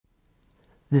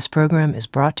This program is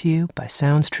brought to you by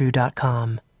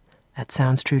SoundsTrue.com. At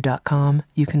SoundsTrue.com,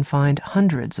 you can find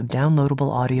hundreds of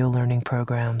downloadable audio learning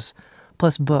programs,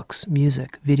 plus books,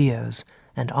 music, videos,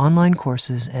 and online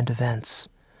courses and events.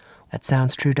 At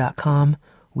SoundsTrue.com,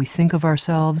 we think of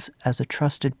ourselves as a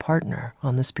trusted partner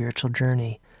on the spiritual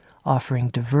journey, offering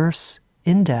diverse,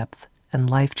 in-depth, and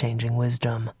life-changing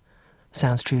wisdom.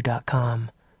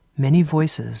 SoundsTrue.com. Many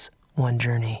voices, one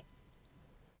journey.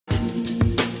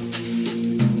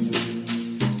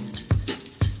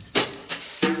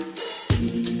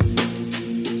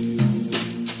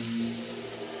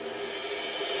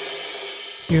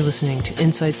 You're listening to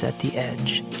Insights at the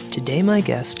Edge. Today my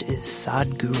guest is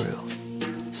Sadhguru.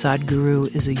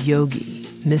 Sadhguru is a yogi,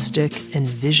 mystic, and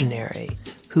visionary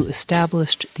who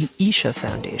established the Isha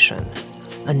Foundation,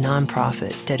 a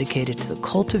nonprofit dedicated to the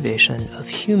cultivation of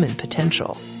human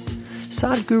potential.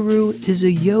 Sadhguru is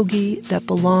a yogi that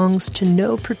belongs to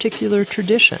no particular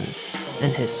tradition,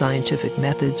 and his scientific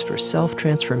methods for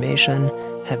self-transformation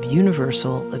have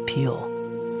universal appeal.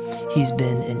 He's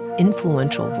been an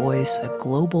influential voice at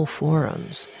global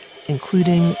forums,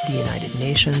 including the United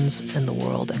Nations and the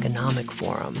World Economic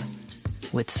Forum.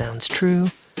 With Sounds True,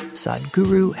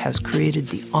 Sadhguru has created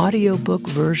the audiobook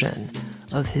version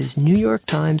of his New York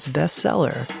Times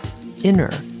bestseller,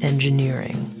 Inner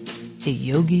Engineering, A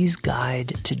Yogi's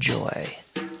Guide to Joy.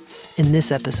 In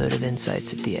this episode of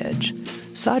Insights at the Edge,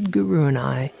 Sadhguru and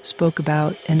I spoke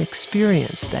about an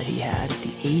experience that he had at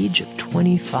the age of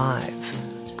 25,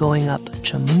 going up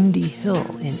Chamundi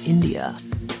Hill in India,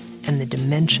 and the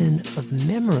dimension of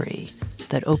memory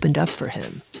that opened up for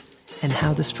him, and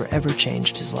how this forever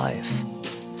changed his life.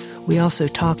 We also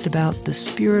talked about the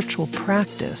spiritual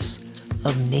practice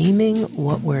of naming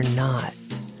what we're not,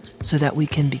 so that we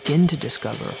can begin to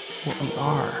discover what we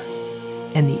are,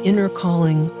 and the inner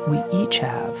calling we each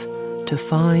have to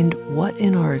find what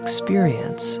in our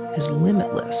experience is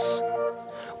limitless.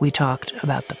 We talked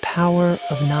about the power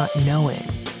of not knowing,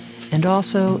 and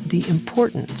also the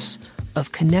importance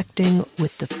of connecting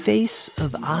with the face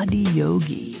of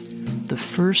Adiyogi, the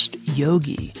first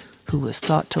yogi who was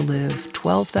thought to live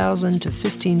 12,000 to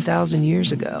 15,000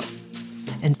 years ago.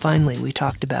 And finally, we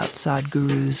talked about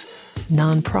Sadhguru's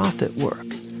nonprofit work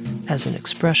as an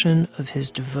expression of his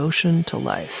devotion to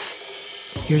life.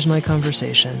 Here's my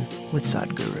conversation with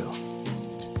Sadhguru.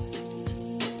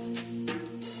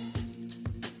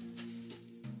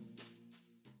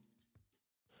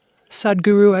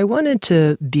 Sadhguru, I wanted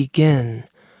to begin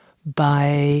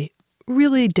by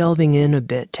really delving in a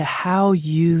bit to how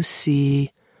you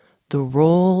see the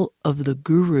role of the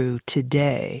guru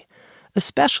today,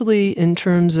 especially in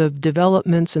terms of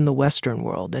developments in the Western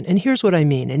world. And here's what I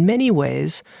mean. In many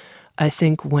ways, I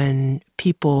think when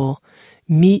people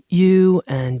meet you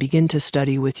and begin to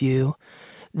study with you,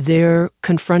 they're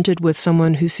confronted with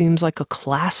someone who seems like a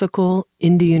classical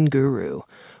Indian guru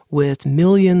with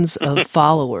millions of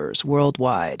followers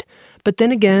worldwide. But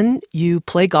then again, you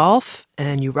play golf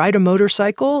and you ride a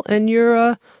motorcycle and you're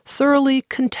a thoroughly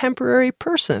contemporary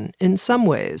person in some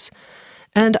ways.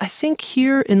 And I think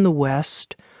here in the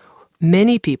West,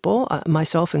 many people,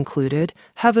 myself included,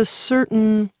 have a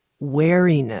certain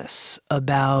wariness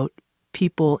about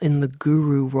people in the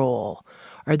guru role.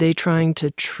 Are they trying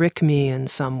to trick me in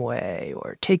some way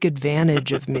or take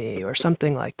advantage of me or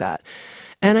something like that?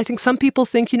 And I think some people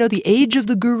think, the age of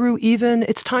the guru even,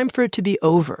 it's time for it to be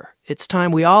over. It's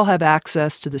time. We all have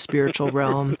access to the spiritual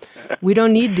realm. We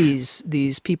don't need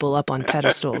these people up on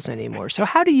pedestals anymore. So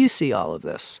how do you see all of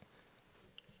this?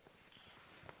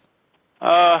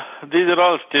 These are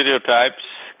all stereotypes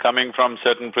coming from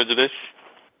certain prejudice.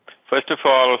 First of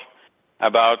all,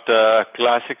 about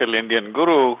classical Indian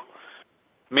guru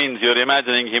means you're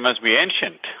imagining he must be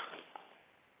ancient.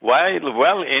 Why?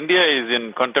 Well, India is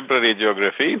in contemporary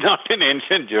geography, not in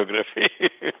ancient geography.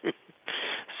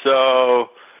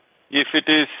 So, if it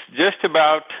is just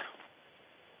about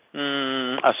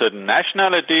a certain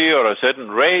nationality or a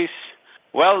certain race,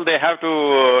 well, they have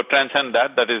to transcend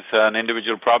that. That is an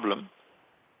individual problem.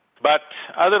 But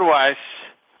otherwise,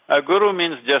 a guru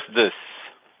means just this.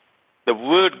 The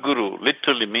word guru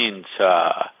literally means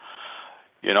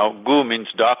gu means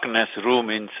darkness, ru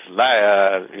means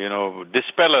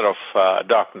dispeller of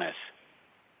darkness.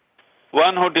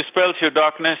 One who dispels your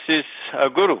darkness is a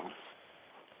guru.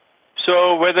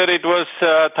 So whether it was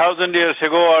 1,000 years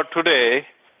ago or today,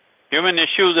 human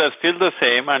issues are still the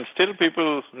same and still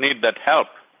people need that help.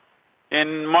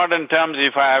 In modern terms,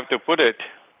 if I have to put it,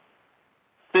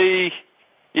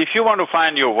 if you want to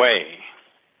find your way,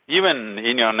 even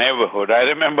in your neighborhood, I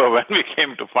remember when we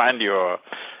came to find your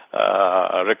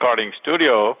recording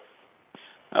studio,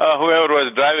 Whoever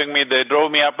was driving me, they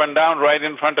drove me up and down right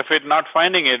in front of it, not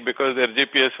finding it because their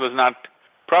GPS was not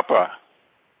proper.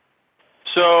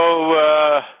 So,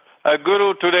 a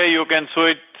guru today, you can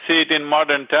see it in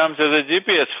modern terms as a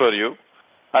GPS for you,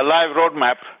 a live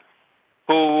roadmap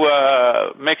who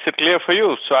makes it clear for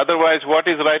you. So otherwise, what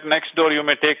is right next door, you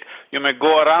may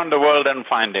go around the world and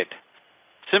find it.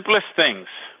 Simplest things,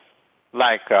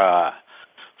 like,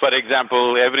 for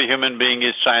example, every human being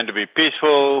is trying to be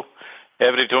peaceful,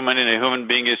 every human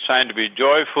being is trying to be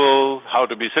joyful, how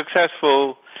to be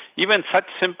successful, even such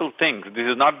simple things. This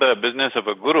is not the business of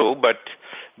a guru, but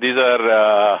these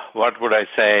are,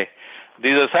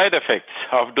 these are side effects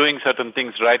of doing certain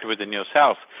things right within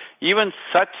yourself. Even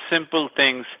such simple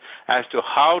things as to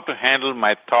how to handle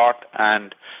my thought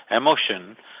and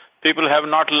emotion, people have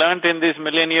not learnt in these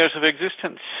million years of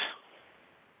existence.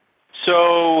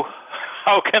 So,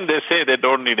 how can they say they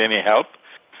don't need any help?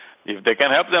 If they can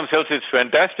help themselves, it's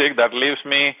fantastic. That leaves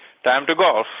me time to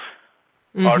golf,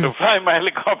 or to fly my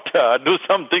helicopter, do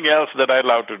something else that I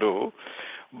love to do.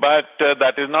 But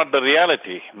that is not the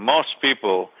reality. Most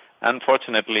people,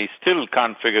 unfortunately, still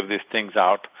can't figure these things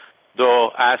out,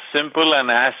 though as simple and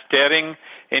as staring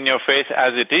in your face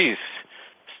as it is,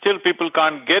 still people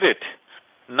can't get it.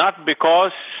 Not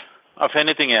because of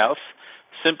anything else,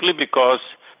 simply because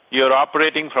you're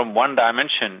operating from one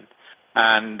dimension,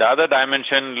 and the other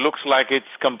dimension looks like it's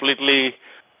completely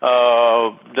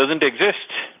doesn't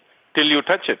exist till you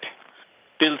touch it.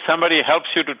 Till somebody helps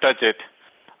you to touch it,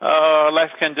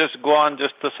 life can just go on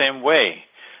just the same way.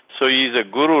 So is a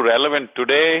guru relevant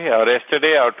today or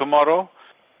yesterday or tomorrow?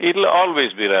 It'll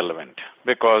always be relevant,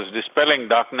 because dispelling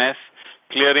darkness,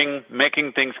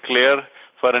 making things clear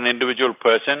for an individual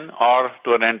person or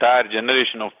to an entire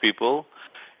generation of people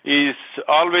is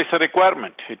always a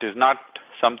requirement. It is not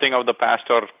something of the past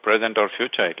or present or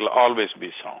future. It'll always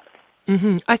be so.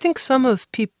 I think some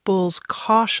of people's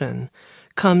caution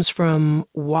comes from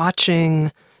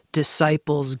watching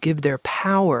disciples give their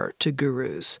power to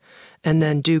gurus and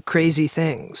then do crazy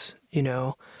things,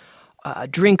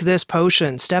 drink this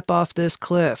potion, step off this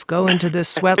cliff, go into this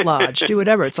sweat lodge, do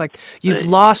whatever. It's like you've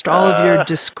lost all of your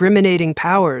discriminating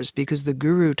powers because the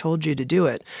guru told you to do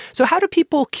it. So how do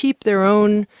people keep their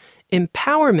own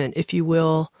empowerment, if you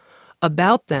will,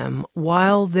 about them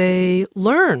while they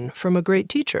learn from a great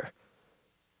teacher?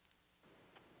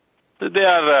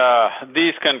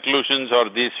 These conclusions or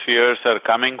these fears are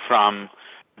coming from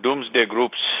doomsday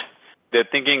groups. They're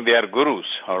thinking they are gurus,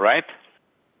 all right?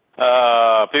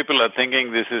 People are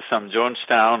thinking this is some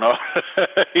Jonestown or,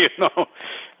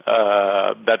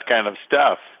 that kind of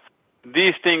stuff.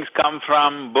 These things come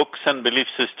from books and belief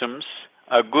systems.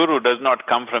 A guru does not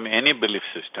come from any belief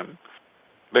system,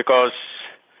 because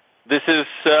this is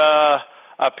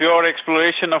a pure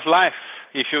exploration of life.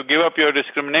 If you give up your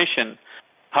discrimination,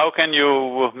 how can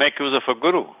you make use of a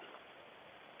guru?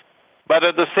 But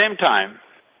at the same time,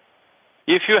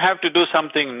 if you have to do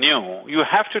something new, you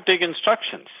have to take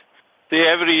instructions. See,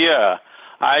 every year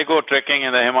I go trekking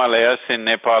in the Himalayas in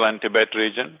Nepal and Tibet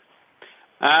region,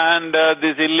 and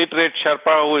this illiterate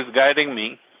Sherpa who is guiding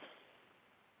me,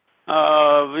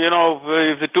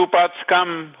 if the two paths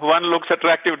come, one looks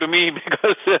attractive to me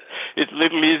because it's a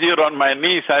little easier on my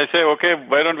knees. I say, okay,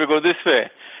 why don't we go this way?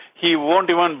 He won't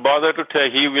even bother to tell.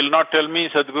 He will not tell me,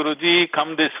 Sadhguruji,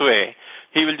 come this way.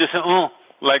 He will just say,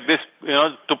 like this,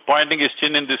 to pointing his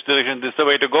chin in this direction, this is the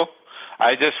way to go.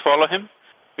 I just follow him,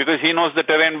 because he knows the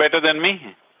terrain better than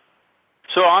me.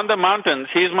 So on the mountains,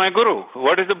 he is my guru.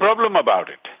 What is the problem about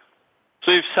it?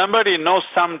 So if somebody knows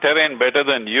some terrain better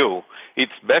than you,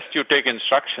 it's best you take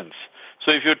instructions.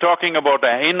 So if you're talking about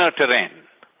an inner terrain,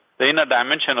 the inner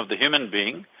dimension of the human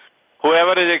being,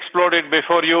 whoever has explored it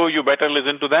before you, you better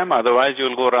listen to them, otherwise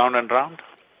you'll go round and round.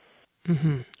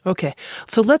 Okay,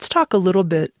 so let's talk a little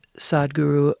bit,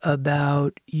 Sadhguru,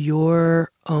 about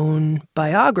your own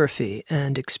biography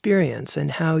and experience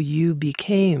and how you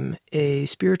became a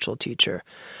spiritual teacher.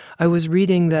 I was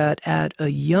reading that at a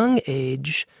young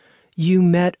age, you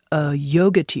met a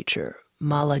yoga teacher,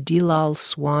 Maladilal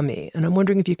Swami, and I'm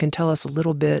wondering if you can tell us a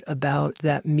little bit about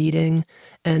that meeting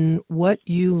and what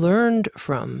you learned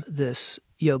from this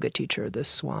yoga teacher, this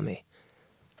Swami.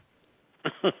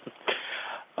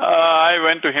 I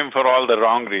went to him for all the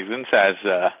wrong reasons, as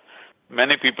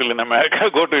many people in America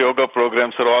go to yoga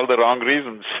programs for all the wrong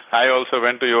reasons. I also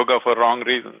went to yoga for wrong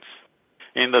reasons.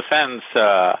 In the sense,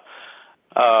 it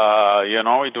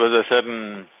was a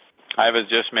certain… I was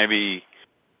just maybe,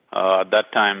 at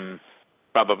that time,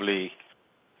 probably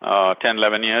 10,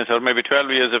 11 years or maybe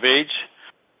 12 years of age,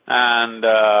 and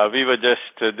we were just…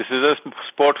 this is a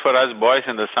sport for us boys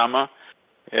in the summer.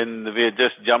 and we're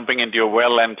just jumping into a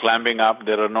well and climbing up.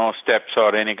 There are no steps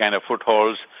or any kind of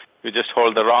footholds. You just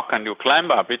hold the rock and you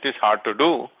climb up. It is hard to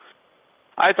do.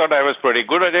 I thought I was pretty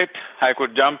good at it. I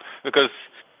could jump because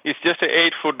it's just an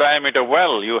 8-foot diameter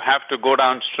well. You have to go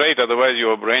down straight, otherwise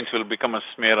your brains will become a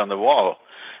smear on the wall.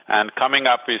 And coming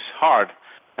up is hard,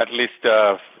 at least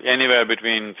anywhere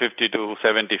between 50 to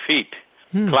 70 feet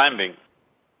climbing.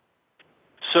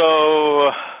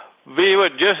 So we were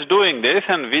just doing this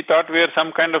and we thought we were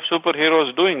some kind of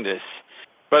superheroes doing this.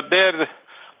 But there,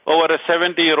 over a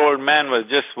 70-year-old man was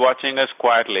just watching us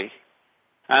quietly.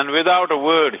 And without a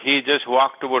word, he just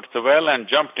walked towards the well and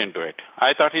jumped into it.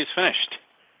 I thought he's finished.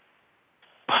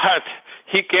 But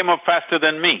he came up faster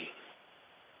than me.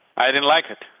 I didn't like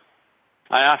it.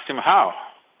 I asked him how.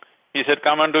 He said,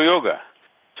 come and do yoga.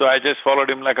 So I just followed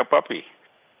him like a puppy.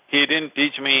 He didn't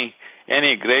teach me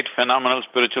any great phenomenal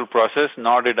spiritual process,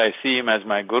 nor did I see him as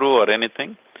my guru or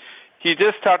anything. He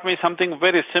just taught me something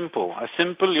very simple, a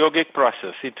simple yogic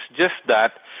process. It's just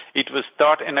that it was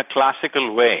taught in a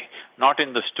classical way, not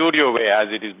in the studio way as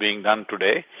it is being done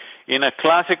today, in a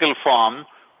classical form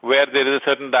where there is a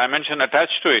certain dimension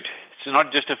attached to it. It's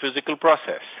not just a physical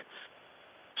process.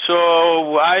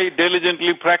 So I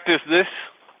diligently practiced this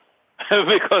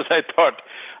because I thought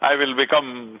I will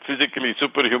become physically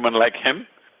superhuman like him,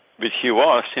 which he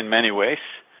was in many ways.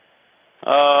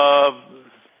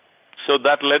 So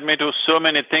that led me to so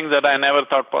many things that I never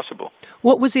thought possible.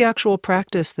 What was the actual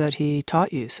practice that he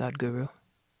taught you, Sadhguru?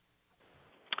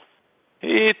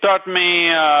 He taught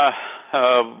me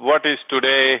what is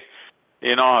today,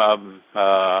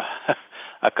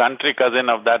 a country cousin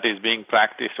of that is being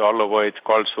practiced all over. It's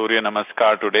called Surya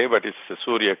Namaskar today, but it's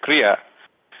Surya Kriya,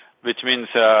 which means,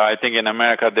 I think in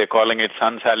America they're calling it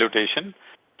sun salutation.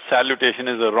 Salutation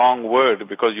is a wrong word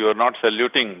because you are not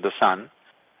saluting the sun.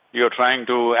 You're trying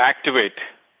to activate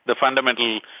the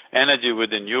fundamental energy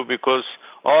within you because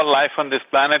all life on this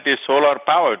planet is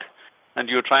solar-powered, and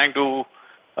you're trying to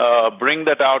bring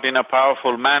that out in a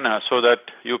powerful manner so that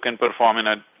you can perform in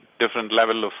a different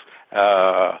level of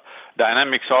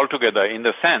dynamics altogether. In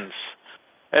the sense,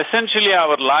 essentially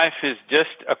our life is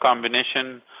just a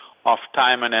combination of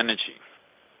time and energy.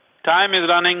 Time is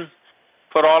running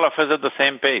for all of us at the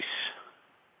same pace,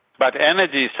 but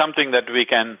energy is something that we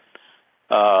can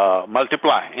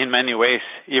multiply in many ways.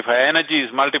 If our energy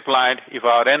is multiplied, if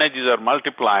our energies are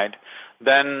multiplied,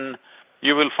 then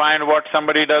you will find what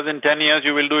somebody does in 10 years,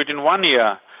 you will do it in 1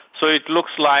 year. So it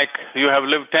looks like you have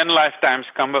lived 10 lifetimes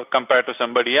compared to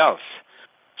somebody else.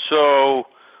 So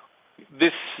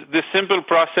this simple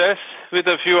process with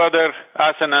a few other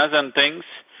asanas and things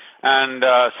and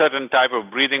certain type of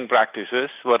breathing practices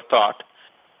were taught,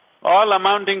 all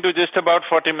amounting to just about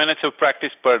 40 minutes of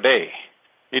practice per day.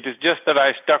 It is just that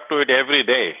I stuck to it every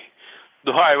day.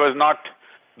 Though I was not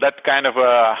that kind of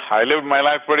I lived my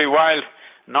life pretty wild,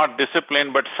 not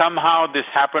disciplined, but somehow this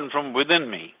happened from within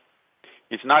me.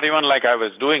 It's not even like I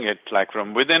was doing it, like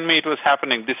from within me it was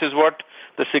happening. This is what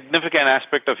the significant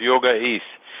aspect of yoga is,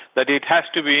 that it has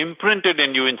to be imprinted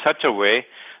in you in such a way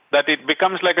that it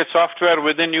becomes like a software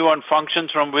within you and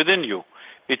functions from within you.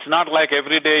 It's not like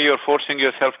every day you're forcing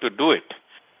yourself to do it.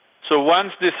 So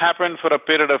once this happened for a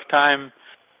period of time,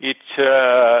 it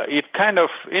kind of,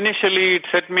 initially it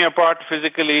set me apart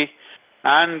physically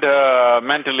and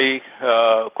mentally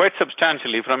quite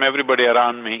substantially from everybody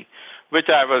around me, which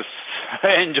I was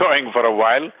enjoying for a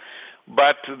while,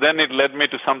 but then it led me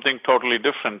to something totally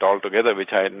different altogether,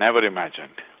 which I had never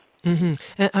imagined. Mm-hmm.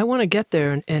 And I want to get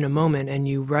there in a moment, and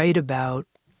you write about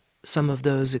some of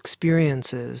those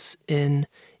experiences in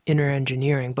Inner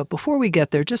Engineering. But before we get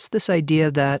there, just this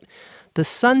idea that the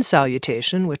sun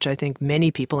salutation, which I think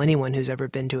many people, anyone who's ever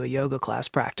been to a yoga class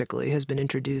practically, has been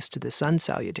introduced to the sun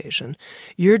salutation,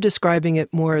 you're describing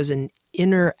it more as an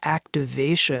inner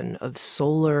activation of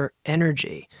solar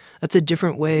energy. That's a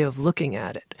different way of looking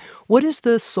at it. What is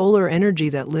the solar energy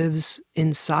that lives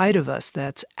inside of us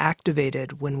that's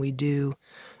activated when we do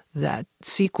that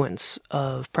sequence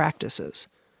of practices?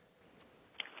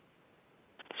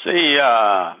 See,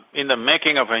 in the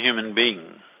making of a human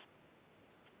being,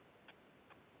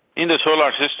 in the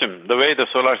solar system, the way the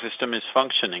solar system is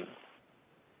functioning,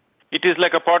 it is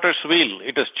like a potter's wheel.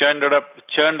 It has churned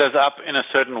us up in a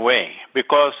certain way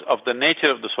because of the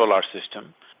nature of the solar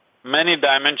system. Many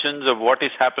dimensions of what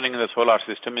is happening in the solar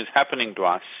system is happening to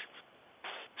us.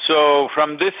 So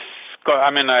from this,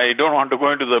 I don't want to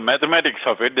go into the mathematics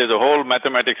of it, there's a whole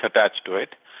mathematics attached to it.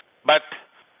 But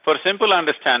for simple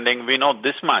understanding, we know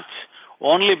this much,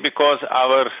 only because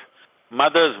our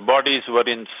mother's bodies were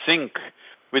in sync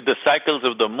with the cycles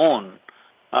of the moon,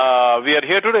 we are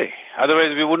here today,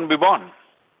 otherwise we wouldn't be born.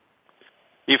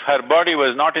 If her body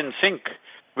was not in sync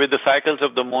with the cycles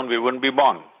of the moon, we wouldn't be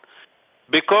born.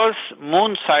 Because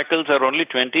moon cycles are only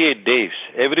 28 days,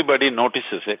 everybody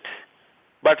notices it.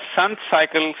 But sun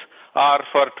cycles are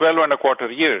for 12 and a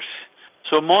quarter years.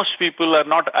 So most people are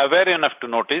not aware enough to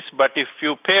notice, but if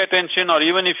you pay attention or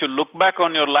even if you look back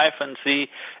on your life and see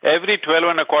every 12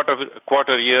 and a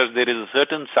quarter years there is a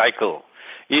certain cycle.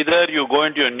 Either you go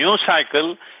into a new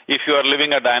cycle if you are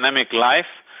living a dynamic life,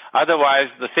 otherwise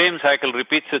the same cycle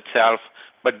repeats itself,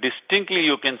 but distinctly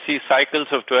you can see cycles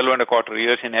of 12 and a quarter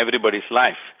years in everybody's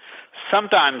life.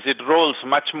 Sometimes it rolls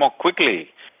much more quickly,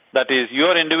 that is,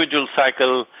 your individual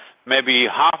cycle maybe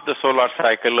half the solar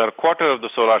cycle or quarter of the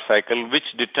solar cycle, which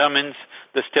determines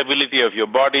the stability of your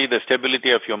body, the stability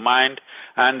of your mind,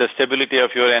 and the stability of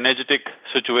your energetic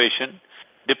situation,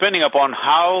 depending upon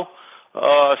how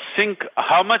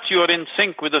much you are in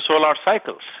sync with the solar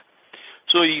cycles.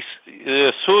 So,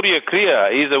 Surya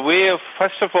Kriya is a way of,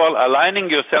 first of all, aligning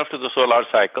yourself to the solar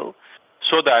cycle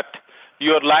so that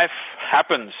your life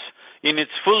happens in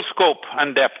its full scope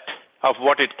and depth of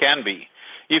what it can be.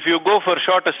 If you go for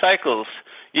shorter cycles,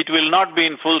 it will not be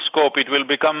in full scope, it will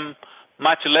become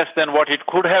much less than what it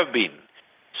could have been.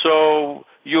 So,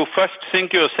 you first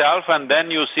sync yourself and then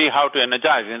you see how to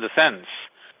energize, in the sense.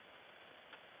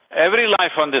 Every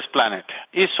life on this planet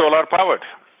is solar powered.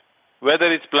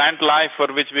 Whether it's plant life,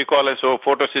 for which we call as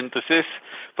photosynthesis,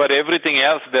 for everything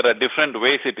else there are different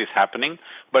ways it is happening,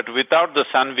 but without the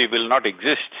sun we will not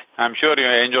exist. I'm sure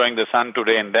you're enjoying the sun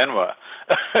today in Denver.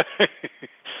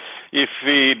 If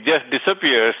it just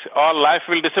disappears, all life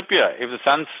will disappear. If the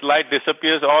sun's light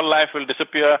disappears, all life will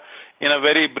disappear in a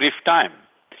very brief time.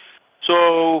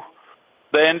 So,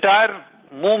 the entire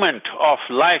movement of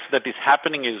life that is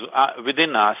happening is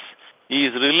within us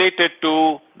is related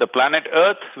to the planet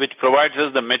Earth, which provides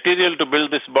us the material to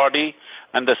build this body,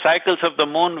 and the cycles of the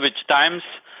moon, which times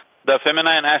the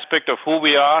feminine aspect of who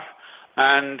we are,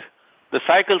 and the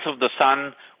cycles of the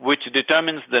sun, which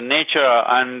determines the nature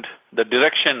and the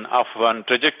direction of and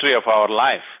trajectory of our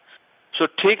life. So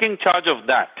taking charge of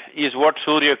that is what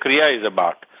Surya Kriya is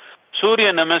about.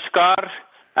 Surya Namaskar,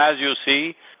 as you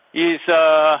see, is,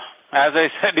 as I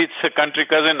said, it's a country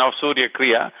cousin of Surya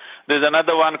Kriya. There's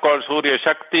another one called Surya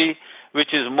Shakti,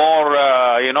 which is more,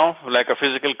 like a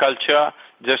physical culture,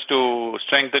 just to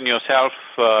strengthen yourself,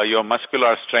 your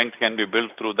muscular strength can be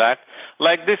built through that.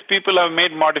 Like this, people have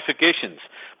made modifications,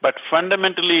 but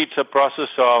fundamentally it's a process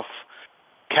of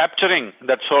capturing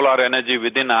that solar energy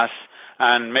within us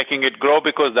and making it grow,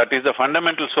 because that is the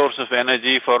fundamental source of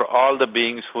energy for all the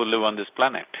beings who live on this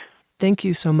planet. Thank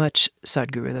you so much,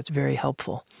 Sadhguru. That's very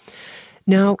helpful.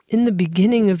 Now, in the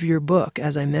beginning of your book,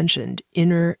 as I mentioned,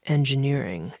 Inner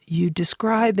Engineering, you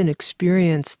describe an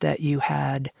experience that you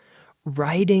had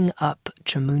riding up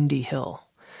Chamundi Hill.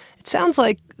 It sounds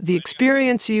like the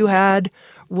experience you had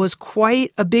was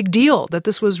quite a big deal, that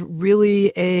this was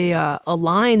really a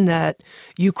line that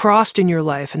you crossed in your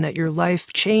life and that your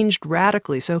life changed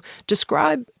radically. So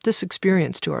describe this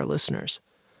experience to our listeners.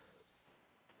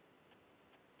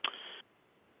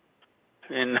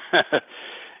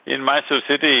 In Mysore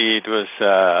city, it was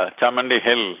Chamundi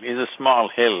Hill. It's a small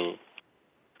hill,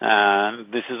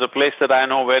 and this is a place that I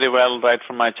know very well right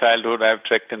from my childhood. I've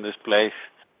trekked in this place,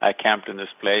 I camped in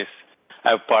this place,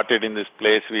 I've partied in this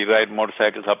place, we ride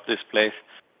motorcycles up this place.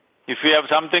 If we have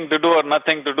something to do or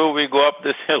nothing to do, we go up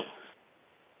this hill.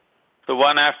 So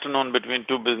one afternoon between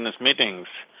two business meetings,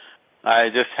 I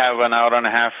just have an hour and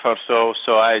a half or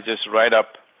so I just ride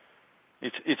up.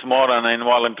 It's more an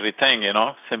involuntary thing,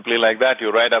 simply like that.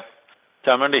 You ride up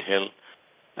Chamundi Hill,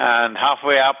 and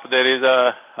halfway up there is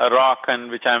a rock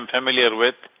which I'm familiar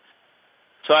with.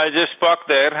 So I just park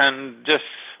there and just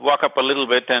walk up a little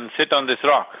bit and sit on this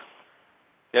rock.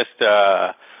 It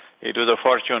was a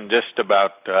fortune just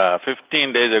about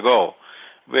 15 days ago,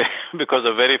 because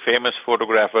a very famous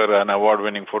photographer, an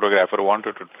award-winning photographer,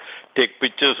 wanted to take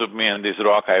pictures of me on this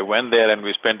rock. I went there and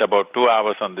we spent about 2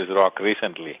 hours on this rock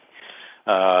recently.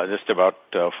 Just about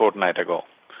a fortnight ago.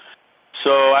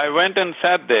 So I went and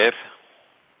sat there.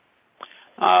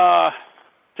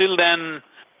 Till then,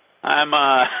 I'm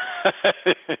a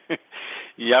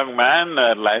young man,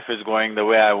 life is going the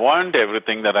way I want,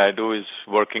 everything that I do is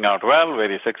working out well,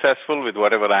 very successful with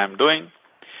whatever I am doing.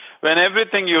 When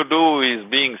everything you do is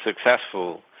being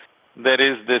successful, there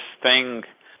is this thing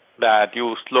that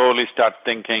you slowly start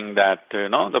thinking that,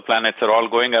 the planets are all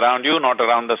going around you, not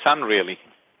around the sun really.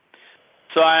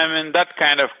 So I'm in that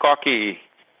kind of cocky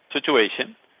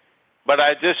situation, but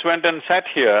I just went and sat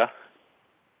here,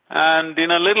 and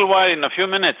in a little while, in a few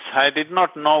minutes, I did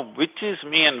not know which is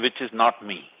me and which is not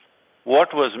me.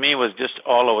 What was me was just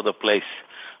all over the place.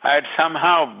 I had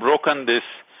somehow broken this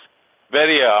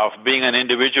barrier of being an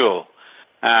individual,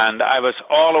 and I was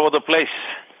all over the place.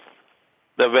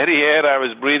 The very air I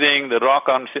was breathing, the rock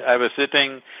on I was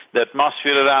sitting, the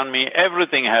atmosphere around me,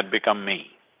 everything had become me.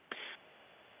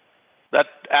 That,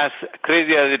 as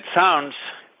crazy as it sounds,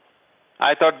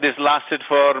 I thought this lasted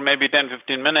for maybe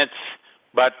 10-15 minutes,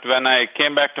 but when I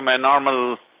came back to my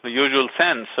normal, usual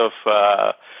sense of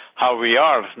how we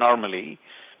are normally,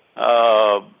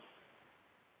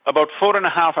 about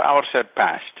 4.5 hours had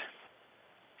passed.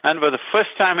 And for the first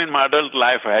time in my adult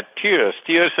life, I had tears.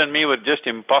 Tears and me were just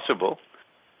impossible.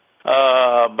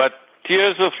 But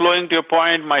tears were flowing to a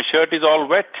point, my shirt is all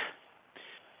wet.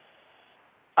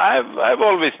 I've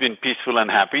always been peaceful and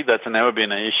happy, that's never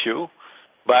been an issue.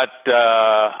 But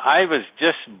I was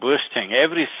just bursting.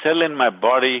 Every cell in my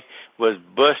body was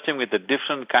bursting with a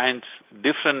different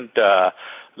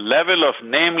level of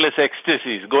nameless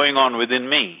ecstasies going on within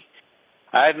me.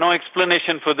 I had no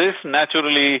explanation for this.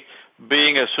 Naturally,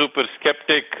 being a super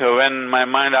skeptic, when my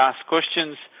mind asked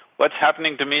questions, what's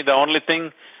happening to me, the only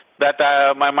thing that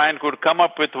my mind could come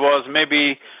up with was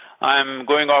maybe I'm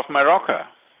going off my rocker.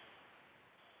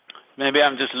 Maybe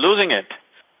I'm just losing it.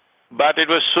 But it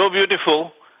was so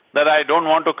beautiful that I don't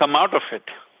want to come out of it.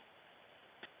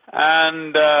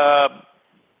 And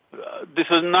this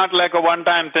was not like a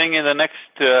one-time thing. In the next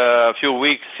few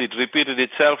weeks, it repeated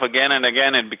itself again and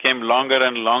again. It became longer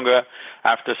and longer.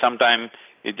 After some time,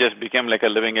 it just became like a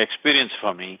living experience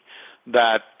for me,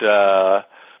 that the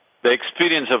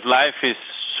experience of life is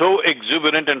so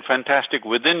exuberant and fantastic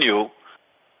within you,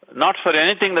 not for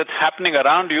anything that's happening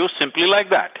around you, simply like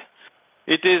that.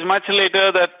 It is much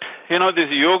later that, this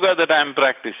yoga that I'm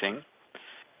practicing,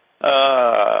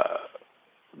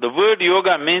 the word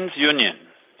yoga means union.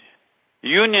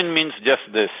 Union means just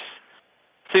this.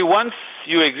 See, once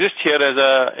you exist here as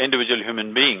an individual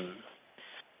human being,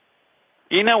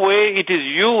 in a way it is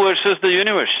you versus the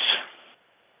universe.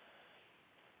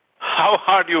 How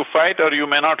hard you fight or you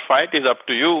may not fight is up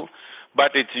to you,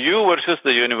 but it's you versus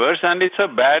the universe, and it's a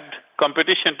bad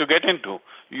competition to get into,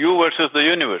 you versus the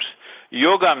universe.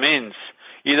 Yoga means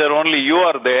either only you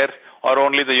are there or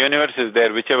only the universe is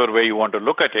there, whichever way you want to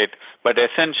look at it, but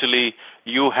essentially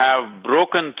you have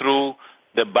broken through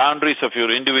the boundaries of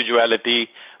your individuality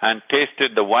and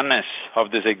tasted the oneness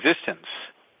of this existence.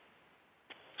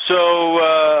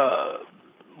 So,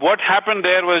 what happened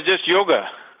there was just yoga.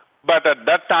 But at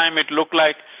that time it looked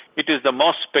like it is the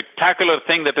most spectacular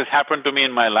thing that has happened to me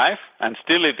in my life, and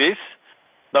still it is.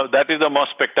 Now, that is the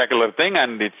most spectacular thing,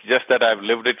 and it's just that I've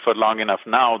lived it for long enough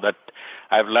now that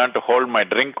I've learned to hold my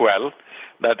drink well,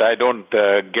 that I don't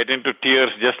get into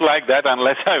tears just like that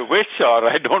unless I wish, or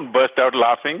I don't burst out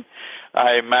laughing.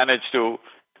 I manage to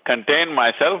contain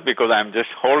myself because I'm just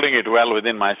holding it well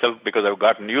within myself because I've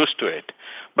gotten used to it.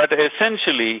 But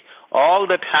essentially, all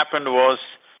that happened was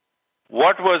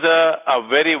what was a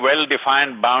very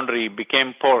well-defined boundary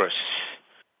became porous.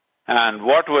 And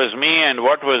what was me and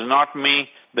what was not me,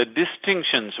 the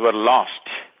distinctions were lost.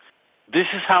 This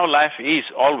is how life is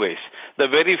always. The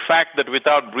very fact that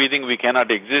without breathing we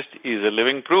cannot exist is a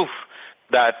living proof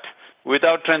that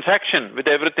without transaction with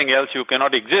everything else you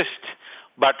cannot exist.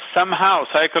 But somehow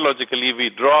psychologically we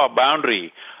draw a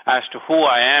boundary as to who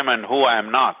I am and who I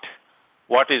am not,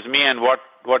 what is me and what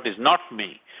is not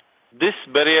me. This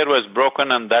barrier was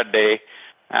broken on that day,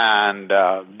 and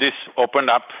this opened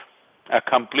up a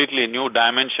completely new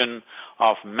dimension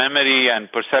of memory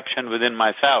and perception within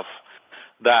myself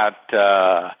that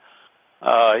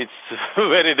it's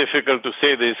very difficult to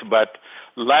say this, but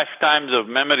lifetimes of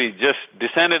memory just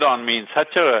descended on me in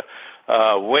such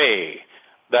a way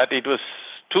that it was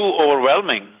too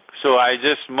overwhelming. So I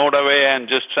just moved away and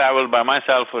just traveled by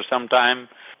myself for some time,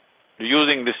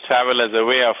 using this travel as a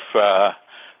way of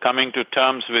coming to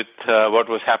terms with what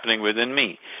was happening within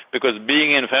me. Because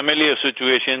being in familiar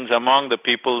situations among the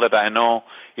people that I know,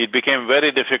 it became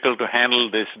very difficult to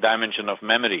handle this dimension of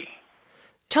memory.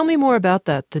 Tell me more about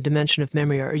that, the dimension of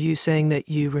memory. Are you saying that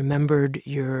you remembered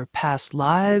your past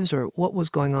lives, or what was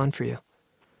going on for you?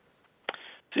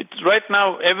 It's right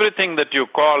now, everything that you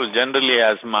call generally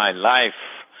as my life,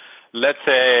 let's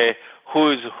say,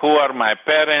 who are my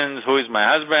parents, who is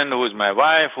my husband, who is my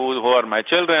wife, who are my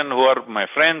children, who are my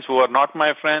friends, who are not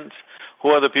my friends, who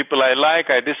are the people I like,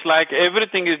 I dislike,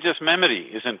 everything is just memory,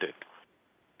 isn't it?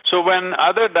 So when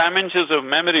other dimensions of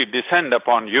memory descend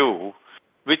upon you,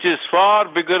 which is far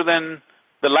bigger than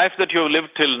the life that you have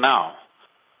lived till now,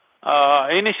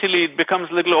 initially it becomes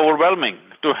a little overwhelming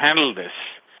to handle this,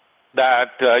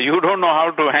 that you don't know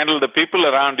how to handle the people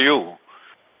around you.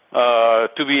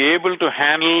 To be able to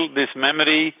handle this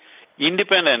memory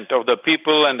independent of the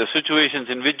people and the situations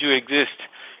in which you exist,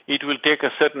 it will take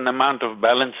a certain amount of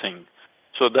balancing.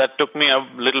 So that took me a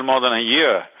little more than a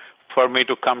year for me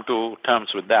to come to terms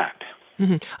with that.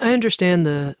 Mm-hmm. I understand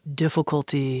the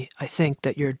difficulty, I think,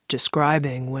 that you're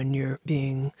describing when you're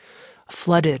being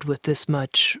flooded with this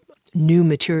much new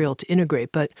material to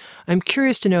integrate, but I'm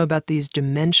curious to know about these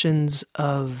dimensions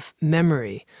of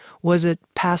memory. Was it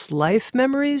past life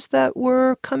memories that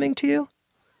were coming to you?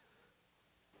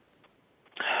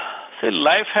 See,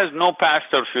 life has no past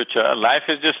or future. Life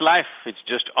is just life. It's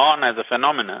just on as a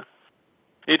phenomena.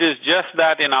 It is just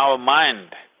that in our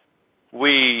mind,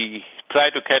 we try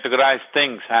to categorize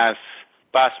things as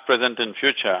past, present, and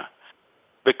future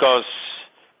because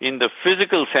in the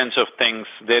physical sense of things,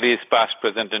 there is past,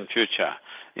 present, and future.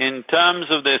 In terms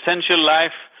of the essential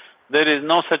life, there is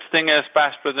no such thing as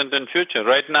past, present, and future.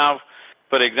 Right now,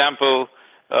 for example,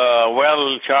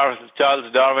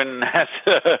 Charles Darwin has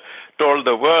told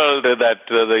the world that,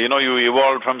 you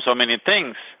evolved from so many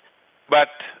things. But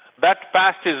that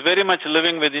past is very much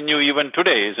living within you even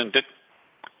today, isn't it?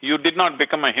 You did not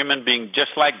become a human being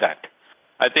just like that.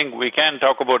 I think we can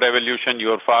talk about evolution.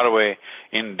 You're far away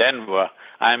in Denver.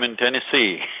 I'm in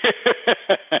Tennessee,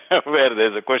 where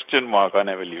there's a question mark on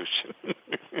evolution.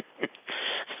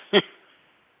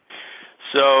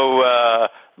 So,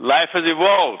 life has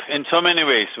evolved in so many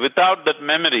ways. Without that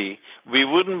memory, we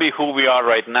wouldn't be who we are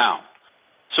right now.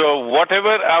 So, whatever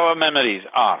our memories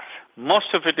are,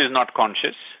 most of it is not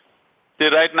conscious. See,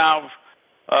 right now,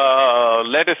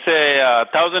 let us say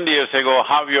 1,000 years ago,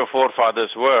 how your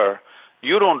forefathers were,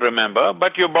 you don't remember,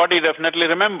 but your body definitely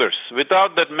remembers.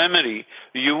 Without that memory,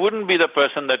 you wouldn't be the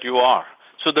person that you are.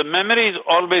 So the memory is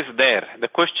always there. The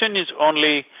question is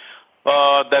only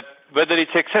that whether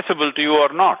it's accessible to you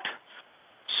or not.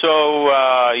 So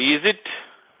is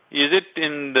it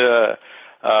in the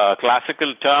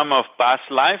classical term of past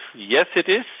life? Yes, it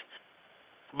is.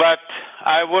 But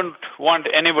I wouldn't want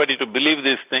anybody to believe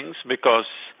these things because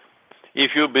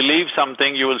if you believe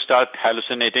something, you will start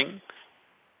hallucinating.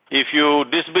 If you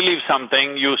disbelieve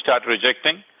something, you start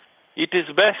rejecting. It is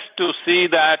best to see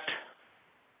that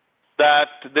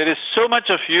there is so much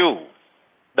of you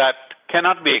that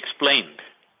cannot be explained.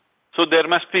 So there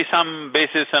must be some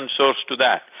basis and source to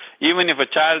that. Even if a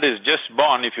child is just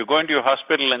born, if you go into your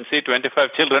hospital and see 25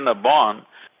 children are born,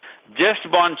 just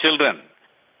born children,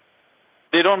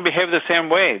 they don't behave the same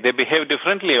way. They behave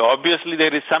differently. Obviously,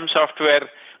 there is some software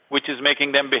which is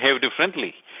making them behave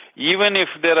differently. Even if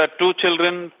there are two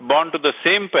children born to the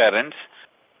same parents,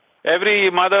 every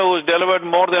mother who's delivered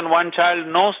more than one child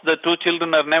knows the two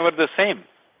children are never the same.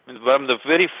 From the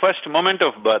very first moment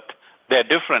of birth, they're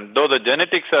different. Though the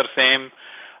genetics are same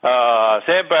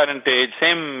parentage,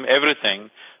 same everything,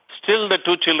 still the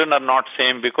two children are not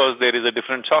same because there is a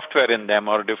different software in them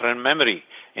or a different memory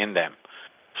in them.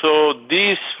 So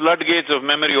these floodgates of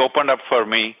memory opened up for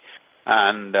me,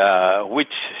 and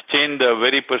which changed the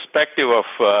very perspective of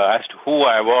as to who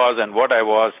I was and what I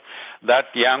was. That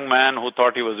young man who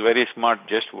thought he was very smart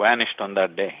just vanished on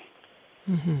that day.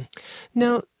 Mm-hmm.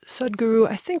 Now, Sadhguru,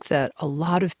 I think that a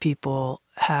lot of people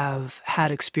have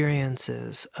had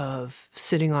experiences of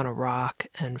sitting on a rock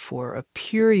and for a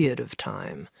period of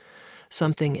time,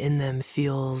 something in them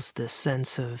feels this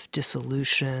sense of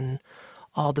dissolution,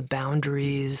 all the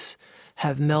boundaries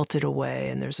have melted away,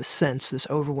 and there's a sense, this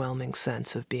overwhelming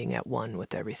sense of being at one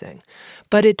with everything.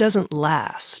 But it doesn't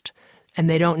last, and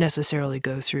they don't necessarily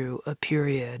go through a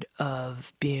period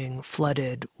of being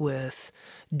flooded with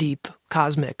deep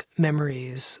cosmic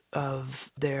memories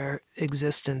of their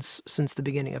existence since the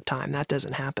beginning of time. That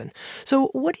doesn't happen. So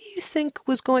what do you think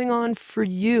was going on for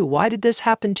you? Why did this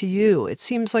happen to you? It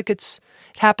seems like it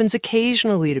happens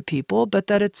occasionally to people, but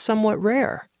that it's somewhat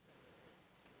rare.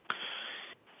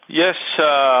 Yes,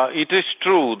 it is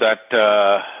true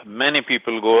that many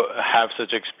people have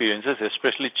such experiences,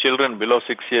 especially children below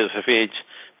 6 years of age.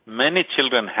 Many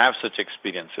children have such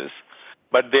experiences,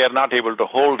 but they are not able to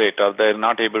hold it or they are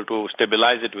not able to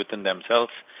stabilize it within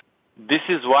themselves. This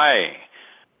is why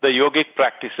the yogic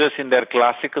practices in their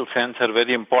classical sense are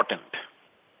very important.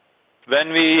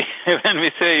 When we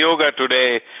say yoga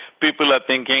today, people are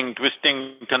thinking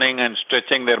twisting, turning and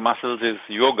stretching their muscles is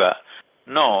yoga.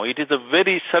 No, it is a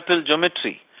very subtle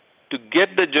geometry. To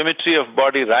get the geometry of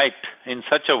body right in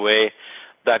such a way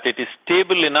that it is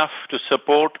stable enough to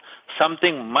support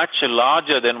something much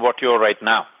larger than what you are right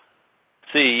now.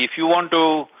 See, if you want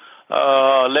to,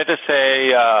 let us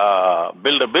say,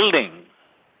 build a building,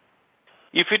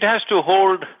 if it has to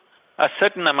hold a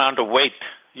certain amount of weight,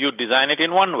 you design it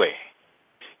in one way.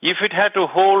 If it had to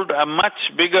hold a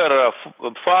much bigger,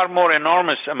 far more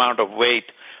enormous amount of weight,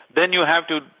 then you have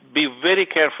to be very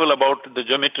careful about the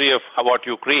geometry of what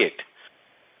you create.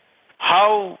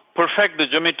 How perfect the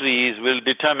geometry is will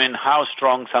determine how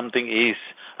strong something is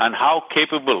and how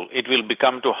capable it will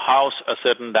become to house a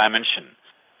certain dimension.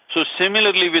 So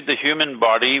similarly with the human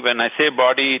body, when I say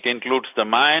body, it includes the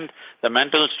mind, the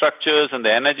mental structures and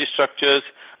the energy structures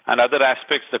and other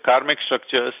aspects, the karmic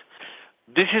structures.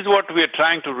 This is what we are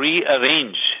trying to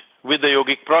rearrange with the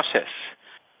yogic process.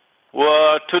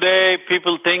 Well, today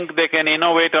people think they can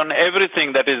innovate on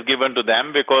everything that is given to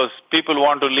them because people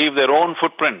want to leave their own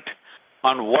footprint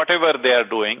on whatever they are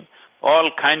doing,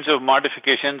 all kinds of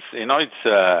modifications.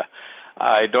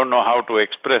 I don't know how to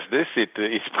express this. It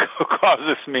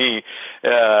causes me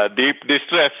deep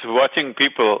distress watching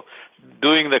people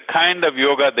doing the kind of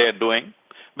yoga they're doing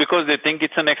because they think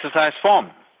it's an exercise form.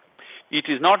 It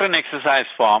is not an exercise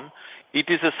form. It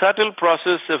is a subtle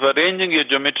process of arranging your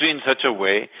geometry in such a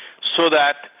way so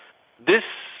that this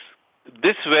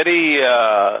very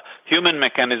human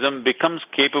mechanism becomes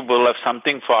capable of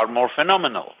something far more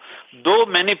phenomenal. Though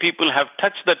many people have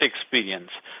touched that experience,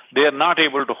 they are not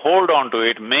able to hold on to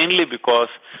it mainly because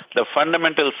the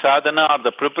fundamental sadhana or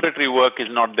the preparatory work is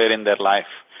not there in their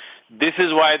life. This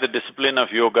is why the discipline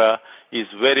of yoga is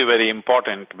very, very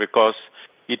important, because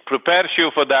it prepares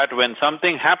you for that. When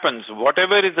something happens,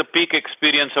 whatever is the peak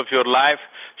experience of your life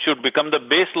should become the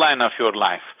baseline of your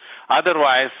life.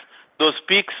 Otherwise, those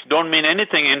peaks don't mean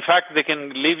anything. In fact, they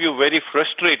can leave you very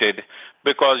frustrated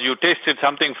because you tasted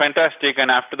something fantastic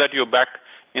and after that you're back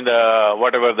in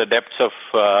the depths of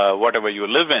whatever you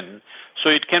live in. So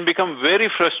it can become very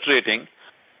frustrating.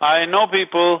 I know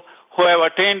people who have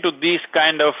attained to these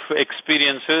kind of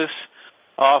experiences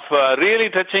of really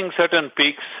touching certain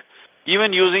peaks,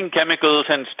 even using chemicals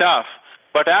and stuff,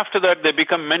 but after that they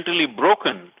become mentally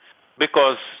broken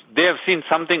because they have seen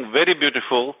something very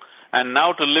beautiful, and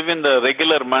now to live in the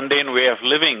regular mundane way of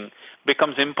living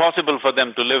becomes impossible for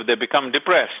them to live. They become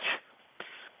depressed.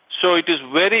 So it is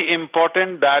very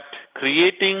important that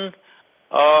creating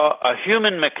a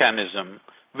human mechanism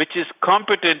which is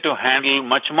competent to handle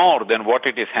much more than what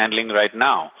it is handling right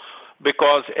now,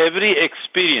 because every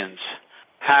experience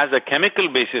has a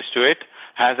chemical basis to it,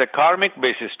 has a karmic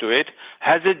basis to it,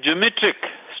 has a geometric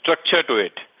structure to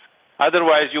it.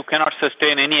 Otherwise, you cannot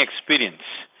sustain any experience.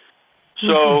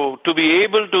 So, to be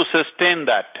able to sustain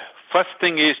that, first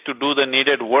thing is to do the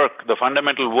needed work, the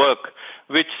fundamental work,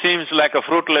 which seems like a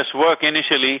fruitless work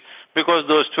initially, because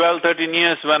those 12, 13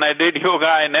 years when I did yoga,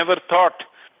 I never thought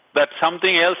that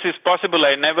something else is possible.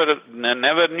 I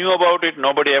never knew about it,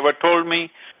 nobody ever told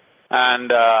me,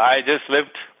 and I just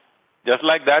lived just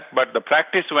like that, but the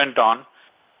practice went on.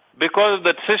 Because of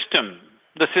that system,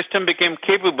 the system became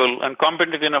capable and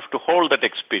competent enough to hold that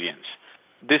experience.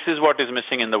 This is what is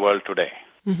missing in the world today.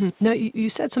 Mm-hmm. Now, you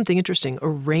said something interesting,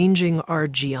 arranging our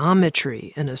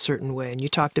geometry in a certain way, and you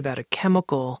talked about a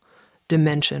chemical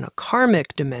dimension, a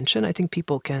karmic dimension. I think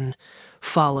people can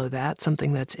follow that,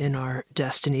 something that's in our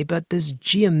destiny, but this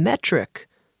geometric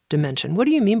dimension, what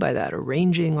do you mean by that,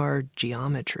 arranging our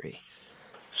geometry?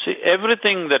 See,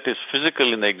 everything that is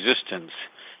physical in the existence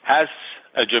has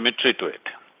a geometry to it.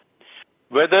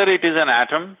 Whether it is an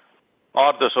atom,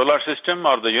 or the solar system,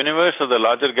 or the universe, or the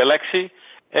larger galaxy,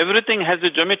 everything has a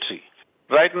geometry.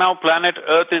 Right now, planet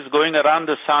Earth is going around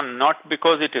the sun not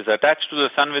because it is attached to the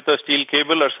sun with a steel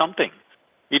cable or something.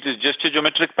 It is just a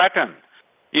geometric pattern.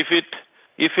 If it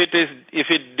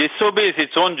disobeys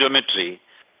its own geometry,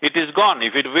 it is gone.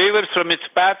 If it wavers from its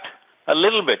path a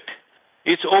little bit,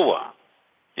 it's over.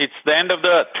 It's the end of the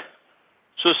earth.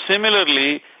 So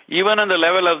similarly, even on the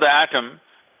level of the atom,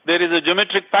 there is a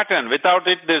geometric pattern. Without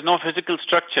it, there is no physical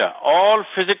structure. All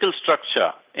physical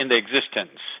structure in the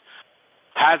existence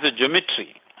has a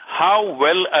geometry. How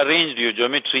well arranged your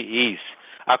geometry is,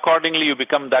 accordingly you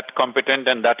become that competent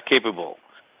and that capable.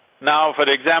 Now, for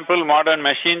example, modern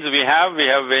machines we have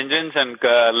engines and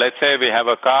let's say we have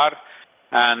a car,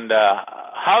 and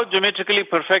how geometrically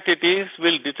perfect it is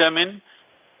will determine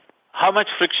how much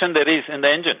friction there is in the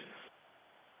engine.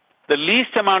 The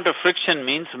least amount of friction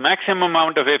means maximum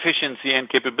amount of efficiency and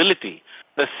capability.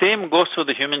 The same goes for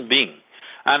the human being.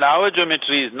 And our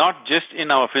geometry is not just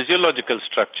in our physiological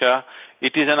structure,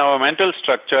 it is in our mental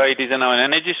structure, it is in our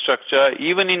energy structure,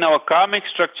 even in our karmic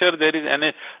structure there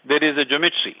is a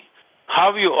geometry.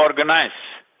 How you organize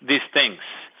these things,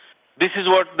 this is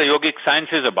what the yogic science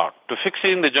is about, to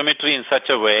fixing the geometry in such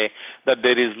a way that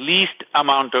there is least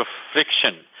amount of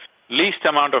friction. Least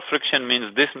amount of friction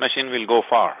means this machine will go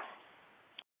far.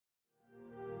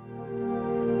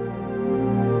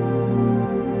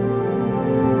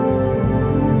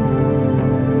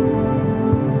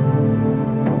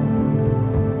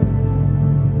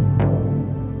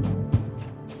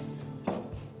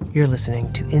 You're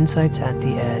listening to Insights at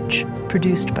the Edge,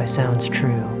 produced by Sounds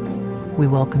True. We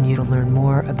welcome you to learn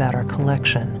more about our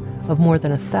collection of more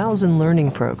than 1,000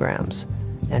 learning programs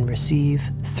and receive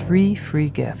 3 free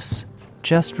gifts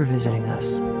just for visiting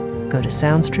us. Go to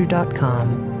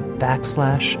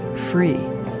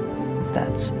SoundsTrue.com/free.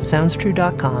 That's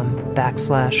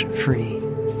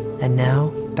SoundsTrue.com/free. And now,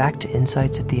 back to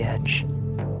Insights at the Edge.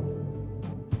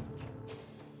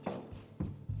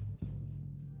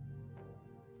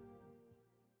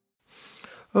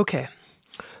 Okay,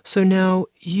 so now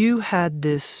you had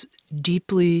this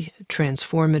deeply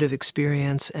transformative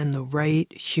experience and the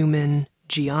right human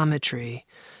geometry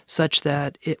such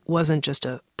that it wasn't just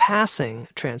a passing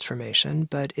transformation,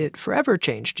 but it forever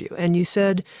changed you. And you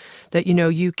said that,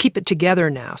 you keep it together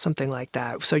now, something like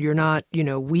that. So you're not,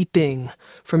 weeping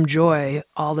from joy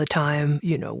all the time,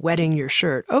 wetting your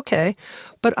shirt. Okay,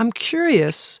 but I'm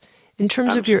curious, in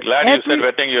terms of your... glad you said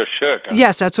wetting your shirt. Huh?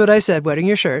 Yes, that's what I said, wetting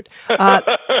your shirt.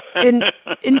 In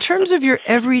terms of your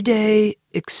everyday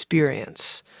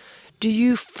experience, do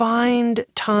you find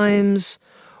times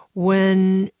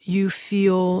when you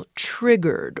feel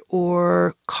triggered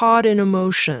or caught in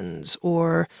emotions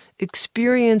or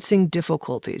experiencing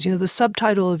difficulties? The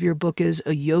subtitle of your book is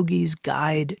A Yogi's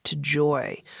Guide to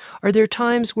Joy. Are there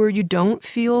times where you don't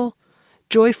feel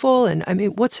joyful? And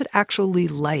what's it actually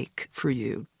like for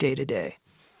you day to day?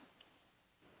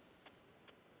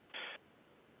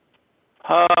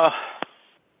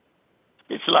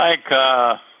 It's like,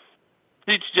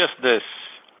 it's just this.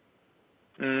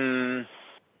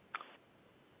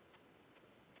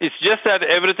 It's just that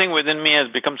everything within me has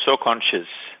become so conscious.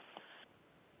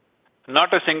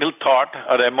 Not a single thought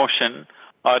or emotion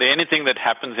or anything that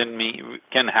happens in me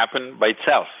can happen by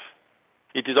itself.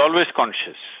 It is always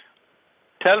conscious.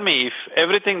 Tell me, if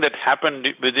everything that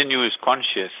happened within you is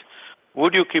conscious,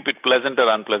 would you keep it pleasant or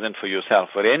unpleasant for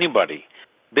yourself, for anybody?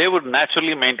 They would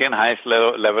naturally maintain highest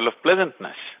level of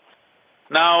pleasantness.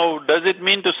 Now, does it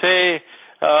mean to say,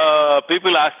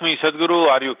 people ask me, Sadhguru,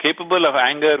 are you capable of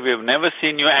anger? We've never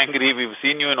seen you angry, we've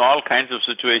seen you in all kinds of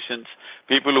situations.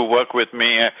 People who work with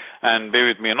me and be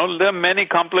with me, there are many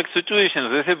complex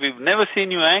situations. They say, we've never seen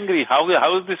you angry, how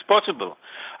is this possible?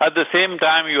 At the same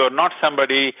time, you are not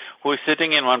somebody who is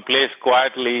sitting in one place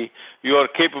quietly, you are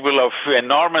capable of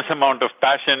enormous amount of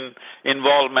passion,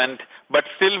 involvement, but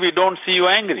still we don't see you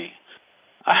angry.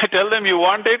 I tell them, you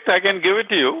want it, I can give it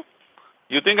to you.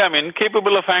 You think I'm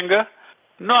incapable of anger?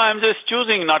 No, I'm just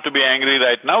choosing not to be angry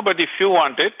right now, but if you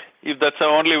want it, if that's the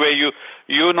only way you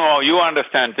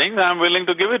understand things, I'm willing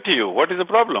to give it to you. What is the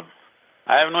problem?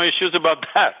 I have no issues about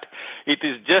that. It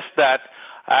is just that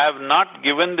I have not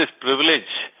given this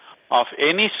privilege of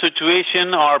any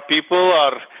situation or people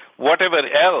or whatever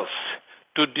else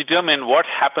to determine what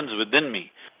happens within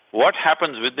me. What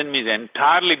happens within me is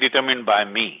entirely determined by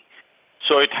me.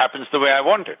 So it happens the way I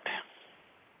want it.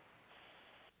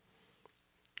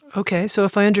 Okay, so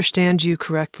if I understand you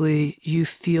correctly, you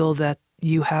feel that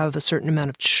you have a certain amount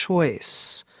of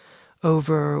choice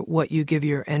over what you give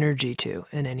your energy to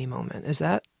in any moment. Is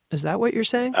that what you're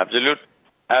saying?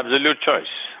 Absolute choice.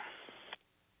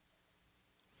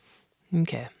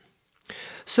 Okay.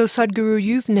 So Sadhguru,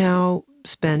 you've now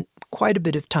spent quite a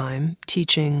bit of time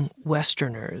teaching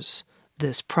Westerners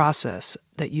this process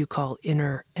that you call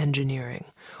inner engineering.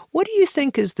 What do you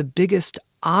think is the biggest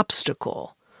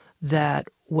obstacle that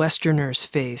Westerners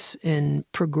face in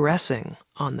progressing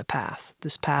on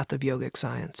this path of yogic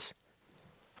science?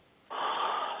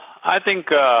 I think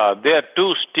they are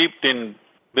too steeped in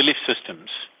belief systems,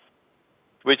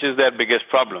 which is their biggest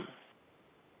problem.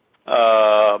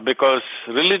 Because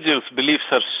religious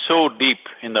beliefs are so deep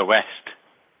in the West.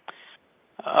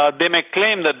 They may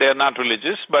claim that they are not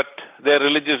religious, but their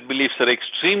religious beliefs are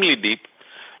extremely deep.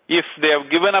 If they have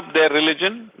given up their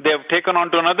religion, they have taken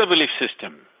on to another belief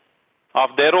system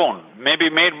of their own, maybe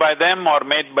made by them or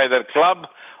made by their club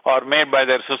or made by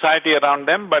their society around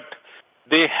them, but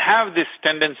they have this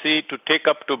tendency to take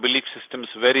up to belief systems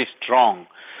very strong.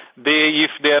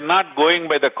 If they are not going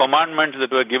by the commandments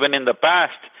that were given in the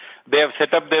past, they have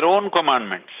set up their own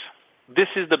commandments. This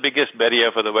is the biggest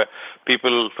barrier for the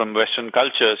people from Western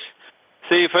cultures.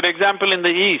 See, for example, in the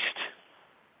East,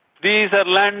 these are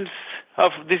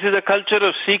this is a culture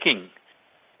of seeking.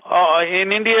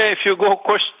 In India, if you go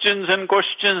questions and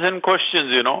questions and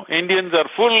questions, Indians are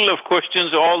full of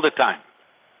questions all the time.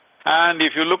 And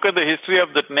if you look at the history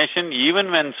of that nation, even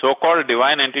when so-called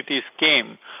divine entities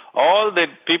came, all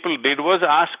that people did was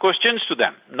ask questions to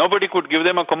them. Nobody could give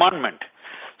them a commandment.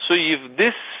 So if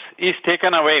this is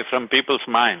taken away from people's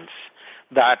minds,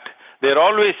 that they're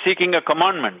always seeking a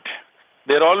commandment,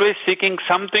 they're always seeking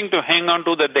something to hang on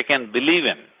to that they can believe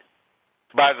in.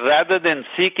 But rather than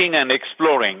seeking and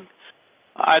exploring,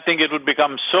 I think it would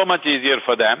become so much easier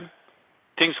for them.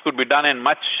 Things could be done in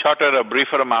much shorter or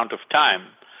briefer amount of time.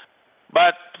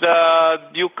 But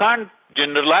you can't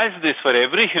generalize this for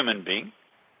every human being.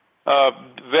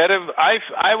 Wherever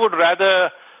I would rather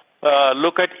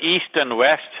look at East and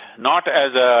West, not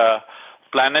as a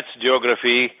planet's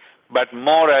geography, but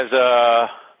more as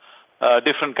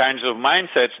different kinds of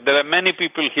mindsets. There are many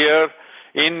people here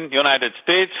in United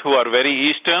States who are very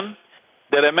Eastern.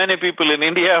 There are many people in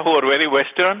India who are very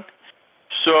Western.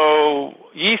 So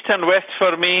East and West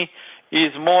for me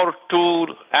is more two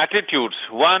attitudes,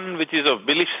 one which is of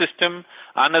belief system,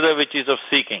 another which is of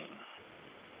seeking.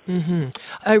 Mm-hmm.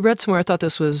 I read somewhere, I thought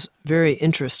this was very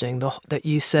interesting, that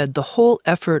you said the whole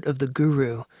effort of the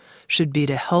guru should be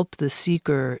to help the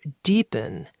seeker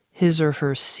deepen his or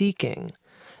her seeking,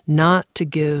 not to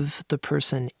give the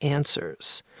person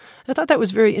answers. I thought that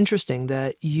was very interesting,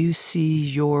 that you see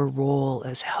your role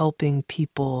as helping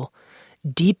people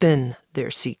deepen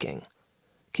their seeking.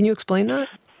 Can you explain that?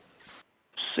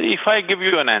 See, if I give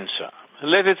you an answer,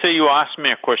 let us say you ask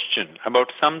me a question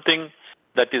about something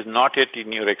that is not yet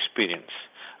in your experience,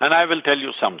 and I will tell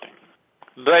you something.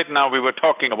 Right now we were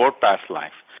talking about past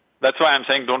life. That's why I'm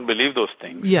saying don't believe those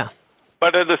things. Yeah.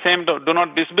 But at the same time, do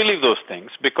not disbelieve those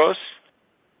things, because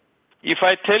if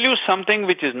I tell you something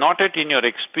which is not yet in your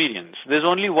experience, there's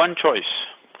only one choice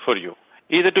for you,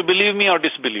 either to believe me or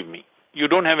disbelieve me. You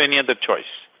don't have any other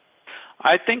choice.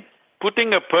 I think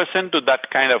putting a person to that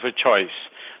kind of a choice,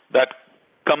 that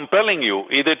compelling you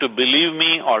either to believe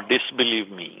me or disbelieve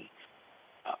me,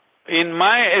 in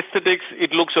my aesthetics,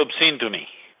 it looks obscene to me.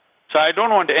 So I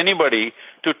don't want anybody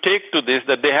to take to this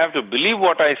that they have to believe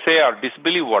what I say or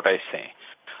disbelieve what I say.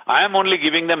 I am only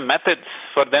giving them methods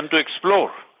for them to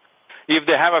explore. If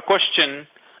they have a question,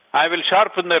 I will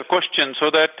sharpen their question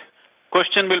so that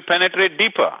question will penetrate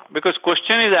deeper, because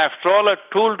question is after all a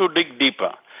tool to dig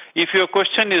deeper. If your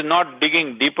question is not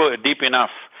digging deep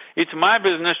enough, it's my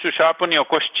business to sharpen your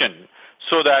question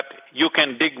so that you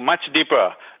can dig much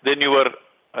deeper than you were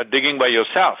digging by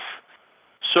yourself.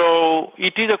 So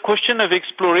it is a question of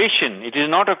exploration. It is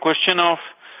not a question of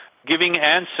giving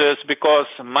answers, because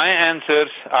my answers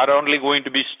are only going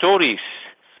to be stories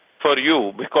for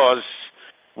you, because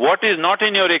what is not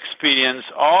in your experience,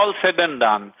 all said and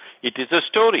done, it is a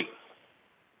story.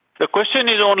 The question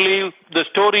is only, the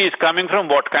story is coming from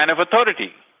what kind of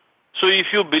authority? So if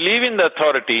you believe in the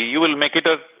authority, you will make it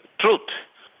a truth.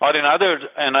 Or in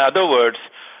other words,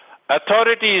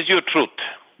 authority is your truth,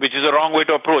 which is a wrong way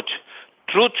to approach.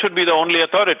 Truth should be the only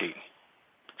authority.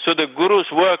 So the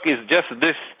Guru's work is just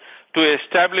this, to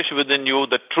establish within you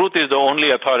that truth is the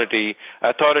only authority.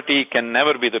 Authority can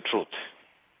never be the truth.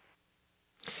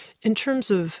 In terms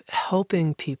of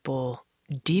helping people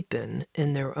deepen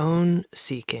in their own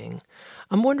seeking,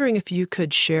 I'm wondering if you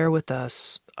could share with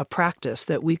us a practice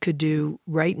that we could do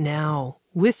right now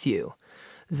with you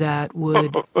that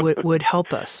would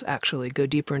help us actually go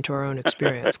deeper into our own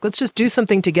experience. Let's just do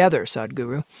something together,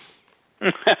 Sadhguru.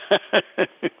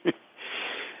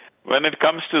 When it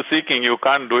comes to seeking, you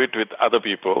can't do it with other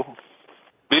people.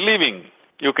 Believing,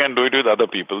 you can do it with other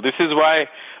people. This is why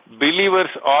believers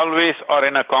always are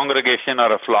in a congregation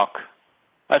or a flock.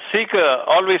 A seeker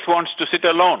always wants to sit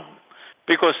alone,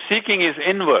 because seeking is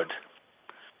inward.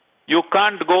 You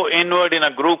can't go inward in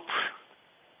a group.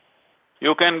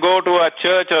 You can go to a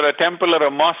church or a temple or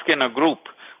a mosque in a group,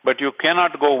 but you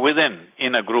cannot go within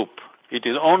in a group. It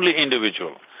is only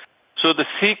individual. So the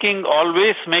seeking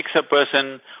always makes a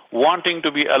person wanting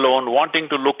to be alone, wanting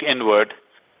to look inward.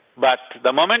 But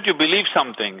the moment you believe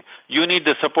something, you need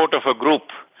the support of a group.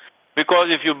 Because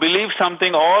if you believe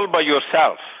something all by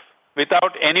yourself,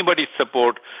 without anybody's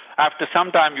support, after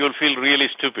some time you'll feel really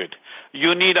stupid.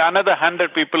 You need another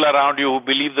 100 people around you who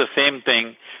believe the same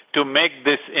thing to make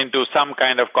this into some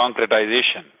kind of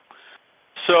concretization.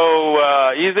 So,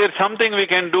 is there something we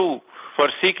can do for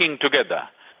seeking together?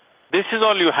 This is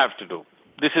all you have to do.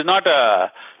 This is not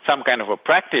some kind of a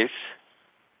practice.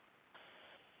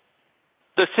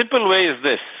 The simple way is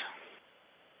this.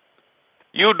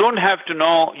 You don't have to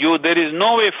know, there is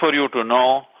no way for you to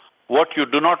know what you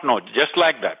do not know, just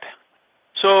like that.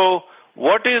 So,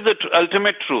 what is the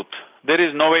ultimate truth? There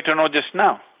is no way to know just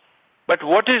now. But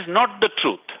what is not the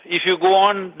truth? If you go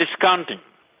on discounting,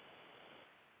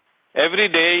 every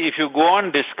day if you go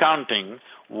on discounting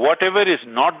whatever is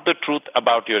not the truth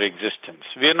about your existence,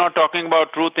 we are not talking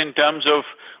about truth in terms of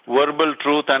verbal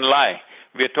truth and lie.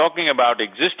 We are talking about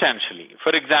existentially.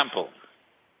 For example,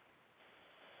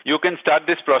 you can start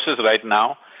this process right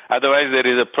now, otherwise there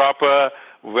is a proper,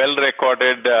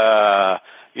 well-recorded,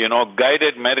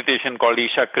 guided meditation called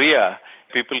Isha Kriya,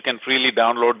 People can freely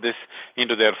download this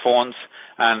into their phones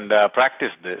and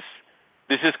practice this.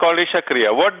 This is called Isha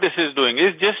Kriya. What this is doing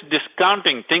is just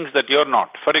discounting things that you're not.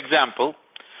 For example,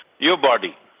 your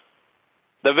body.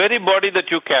 The very body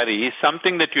that you carry is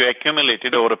something that you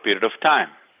accumulated over a period of time.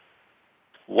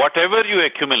 Whatever you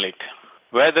accumulate,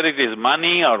 whether it is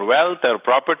money or wealth or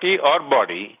property or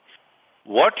body,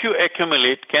 what you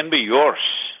accumulate can be yours,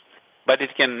 but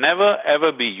it can never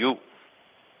ever be you.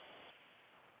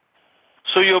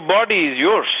 So your body is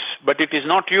yours, but it is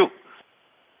not you.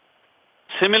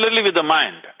 Similarly with the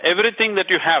mind, everything that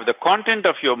you have, the content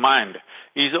of your mind,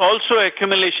 is also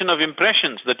accumulation of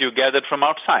impressions that you gathered from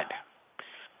outside.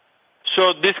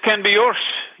 So this can be yours,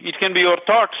 it can be your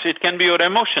thoughts, it can be your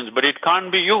emotions, but it can't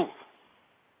be you.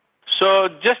 So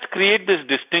just create this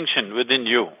distinction within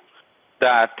you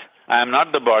that I am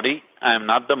not the body, I am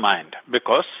not the mind,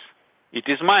 because it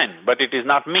is mine, but it is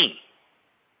not me.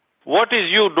 What is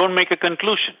you? Don't make a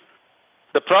conclusion.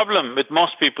 The problem with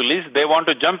most people is they want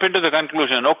to jump into the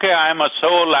conclusion, okay, I am a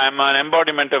soul, I am an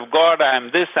embodiment of God, I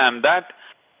am this, I am that.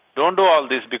 Don't do all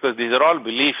this because these are all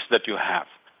beliefs that you have.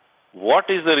 What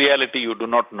is the reality you do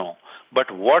not know.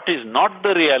 But what is not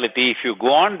the reality if you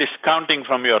go on discounting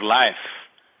from your life?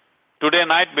 Today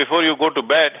night before you go to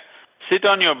bed, sit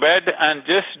on your bed and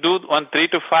just do 3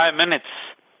 to 5 minutes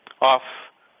of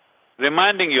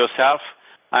reminding yourself,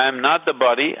 I am not the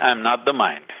body, I am not the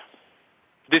mind.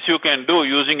 This you can do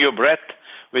using your breath.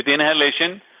 With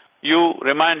inhalation, you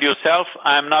remind yourself,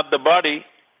 I am not the body.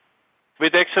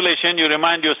 With exhalation, you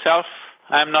remind yourself,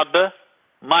 I am not the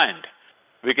mind.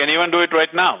 We can even do it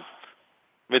right now.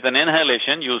 With an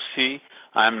inhalation, you see,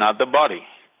 I am not the body.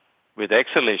 With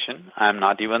exhalation, I am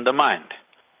not even the mind.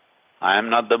 I am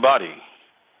not the body.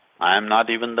 I am not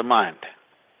even the mind.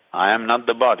 I am not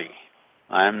the body.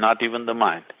 I am not even the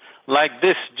mind. Like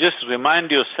this, just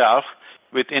remind yourself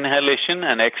with inhalation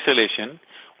and exhalation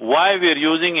why we are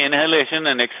using inhalation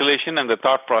and exhalation and the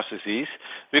thought processes,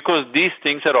 because these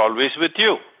things are always with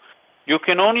you. You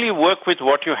can only work with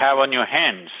what you have on your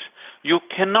hands. You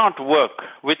cannot work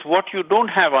with what you don't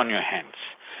have on your hands.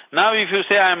 Now if you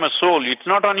say, I am a soul, it's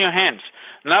not on your hands.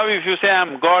 Now if you say, I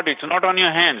am God, it's not on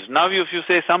your hands. Now if you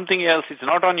say something else, it's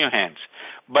not on your hands.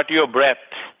 But your breath,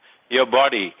 your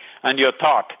body, and your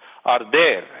thought are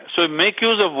there. So make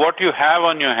use of what you have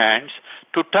on your hands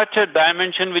to touch a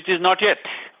dimension which is not yet.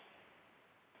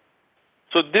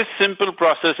 So this simple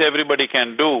process everybody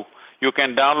can do. You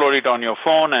can download it on your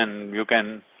phone and you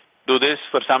can do this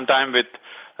for some time with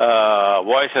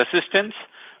voice assistance,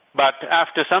 but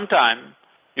after some time,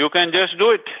 you can just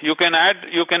do it. You can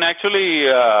actually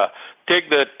take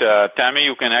that, Tami,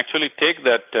 you can actually take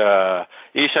that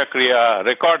Isha Kriya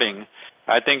recording.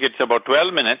 I think it's about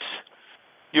 12 minutes.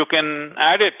 You can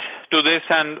add it to this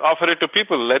and offer it to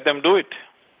people, let them do it.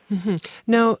 Mm-hmm.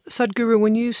 Now, Sadhguru,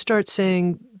 when you start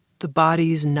saying the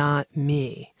body's not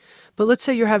me, but let's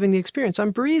say you're having the experience,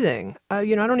 I'm breathing. I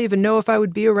don't even know if I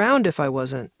would be around if I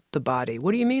wasn't the body.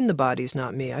 What do you mean the body's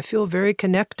not me? I feel very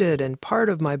connected and part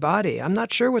of my body. I'm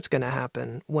not sure what's going to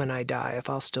happen when I die, if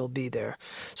I'll still be there.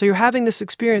 So you're having this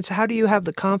experience. How do you have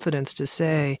the confidence to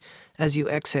say, as you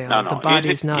exhale, the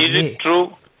body's not me?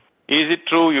 Is it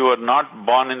true you were not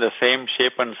born in the same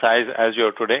shape and size as you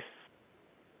are today?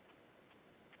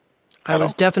 I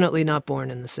was definitely not born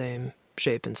in the same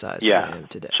shape and size that I am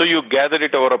today. So you gathered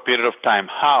it over a period of time.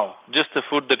 How? Just the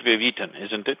food that we've eaten,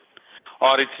 isn't it?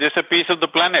 Or it's just a piece of the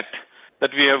planet that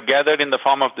we have gathered in the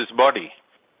form of this body.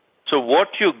 So what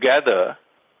you gather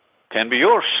can be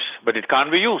yours, but it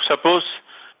can't be you. Suppose,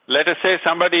 let us say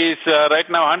somebody is right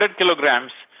now 100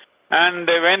 kilograms and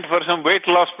they went for some weight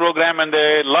loss program and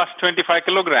they lost 25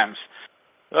 kilograms.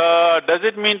 Does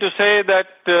it mean to say that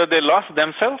they lost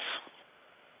themselves?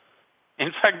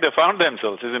 In fact, they found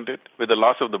themselves, isn't it, with the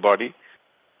loss of the body?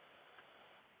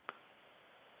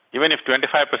 Even if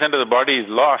 25% of the body is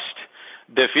lost,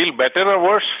 they feel better or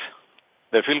worse?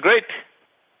 They feel great.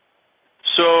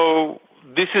 So,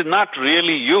 this is not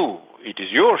really you. It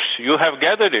is yours. You have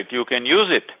gathered it. You can use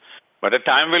it. But a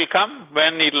time will come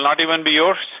when it will not even be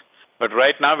yours. But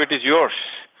right now it is yours.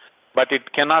 But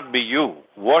it cannot be you.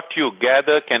 What you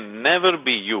gather can never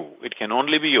be you. It can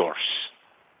only be yours.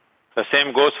 The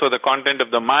same goes for the content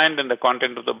of the mind and the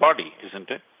content of the body, isn't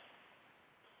it?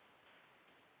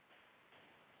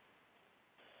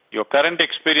 Your current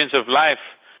experience of life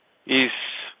is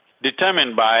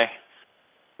determined by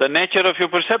the nature of your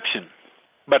perception.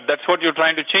 But that's what you're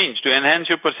trying to change, to enhance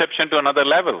your perception to another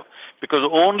level. Because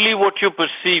only what you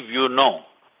perceive, you know.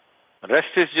 The rest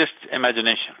is just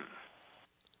imagination.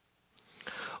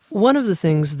 One of the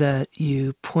things that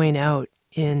you point out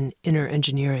in inner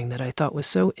engineering that I thought was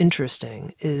so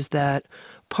interesting is that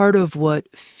part of what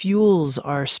fuels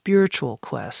our spiritual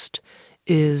quest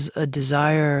is a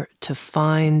desire to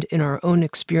find in our own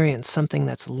experience something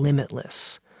that's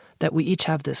limitless, that we each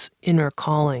have this inner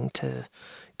calling to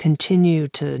continue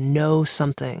to know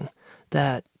something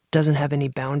that doesn't have any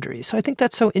boundaries. So I think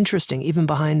that's so interesting, even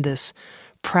behind this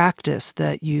practice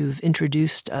that you've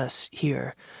introduced us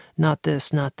here. Not this,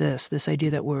 this idea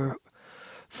that we're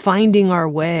finding our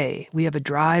way. We have a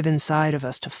drive inside of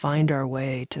us to find our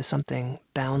way to something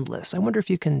boundless. I wonder if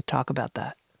you can talk about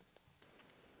that.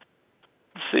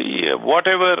 See,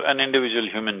 whatever an individual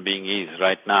human being is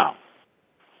right now,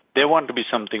 they want to be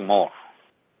something more.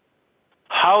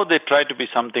 How they try to be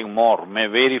something more may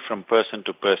vary from person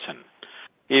to person.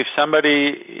 If somebody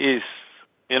is,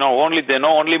 they know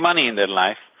only money in their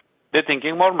life, they're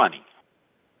thinking more money.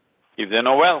 If they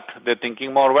know wealth, they're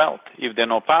thinking more wealth. If they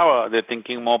know power, they're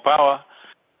thinking more power.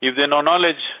 If they know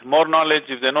knowledge, more knowledge.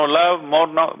 If they know love, more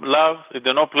love. If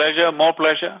they know pleasure, more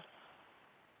pleasure.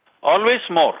 Always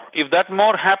more. If that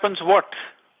more happens, what?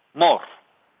 More.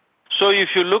 So if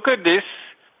you look at this,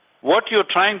 what you're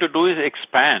trying to do is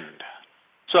expand.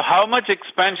 So how much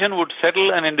expansion would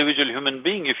settle an individual human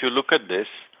being? If you look at this,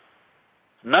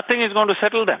 nothing is going to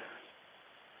settle them.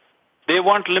 They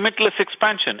want limitless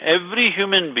expansion. Every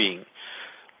human being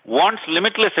wants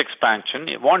limitless expansion,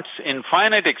 wants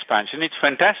infinite expansion. It's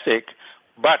fantastic,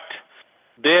 but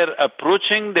they're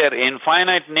approaching their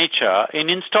infinite nature in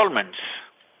installments.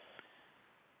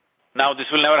 Now, this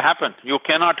will never happen. You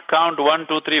cannot count 1,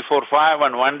 2, 3, 4, 5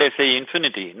 and one day say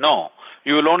infinity. No,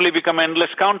 you will only become endless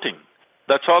counting.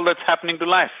 That's all that's happening to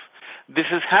life. This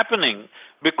is happening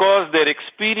because their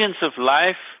experience of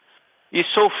life is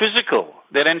so physical.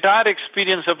 Their entire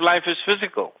experience of life is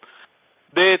physical.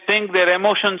 They think their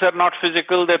emotions are not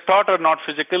physical, their thought are not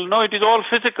physical. No, it is all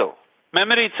physical.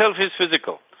 Memory itself is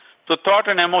physical. So thought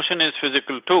and emotion is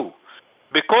physical too.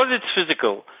 Because it's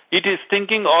physical, it is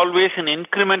thinking always in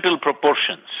incremental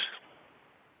proportions.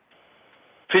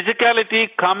 Physicality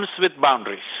comes with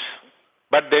boundaries,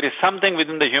 but there is something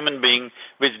within the human being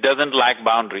which doesn't like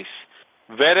boundaries.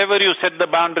 Wherever you set the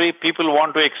boundary, people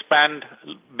want to expand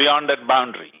beyond that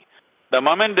boundary. The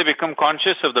moment they become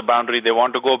conscious of the boundary, they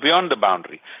want to go beyond the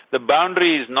boundary. The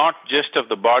boundary is not just of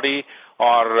the body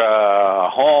or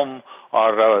home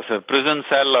or a prison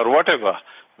cell or whatever.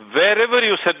 Wherever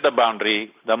you set the boundary,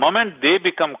 the moment they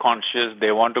become conscious,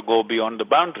 they want to go beyond the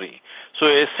boundary. So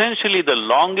essentially the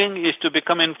longing is to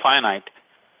become infinite,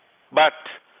 but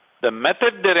the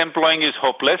method they're employing is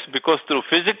hopeless because through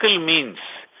physical means,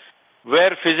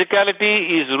 where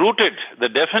physicality is rooted, the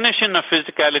definition of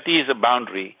physicality is a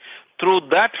boundary. Through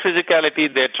that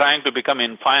physicality, they're trying to become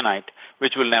infinite,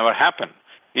 which will never happen.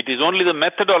 It is only the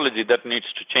methodology that needs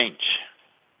to change.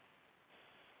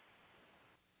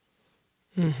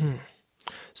 Mm-hmm.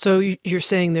 So you're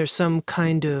saying there's some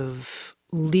kind of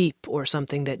leap or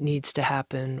something that needs to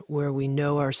happen where we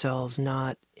know ourselves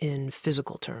not in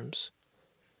physical terms.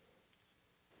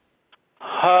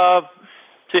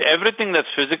 See, everything that's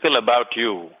physical about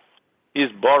you is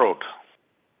borrowed.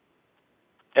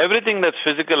 Everything that's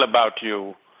physical about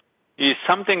you is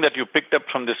something that you picked up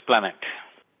from this planet.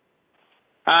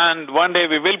 And one day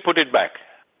we will put it back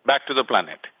to the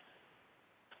planet.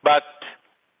 But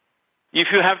if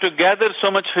you have to gather so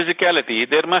much physicality,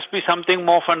 there must be something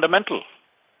more fundamental.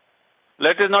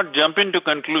 Let us not jump into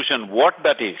conclusion what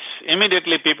that is.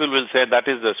 Immediately people will say that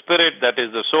is the spirit, that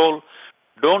is the soul.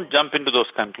 Don't jump into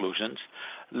those conclusions.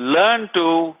 Learn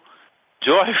to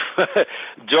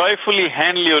joyfully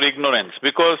handle your ignorance,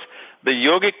 because the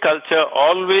yogic culture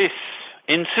always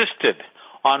insisted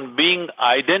on being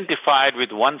identified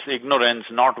with one's ignorance,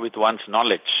 not with one's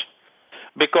knowledge.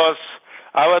 Because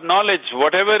our knowledge,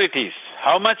 whatever it is,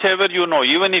 how much ever you know,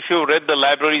 even if you read the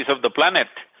libraries of the planet,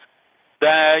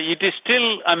 it is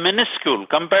still a minuscule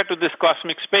compared to this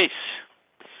cosmic space.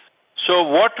 So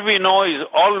what we know is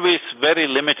always very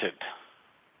limited.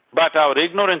 But our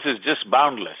ignorance is just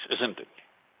boundless, isn't it?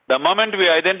 The moment we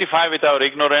identify with our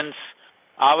ignorance,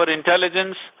 our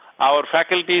intelligence, our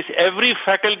faculties, every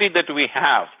faculty that we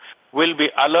have will be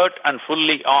alert and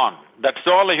fully on. That's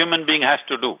all a human being has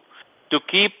to do, to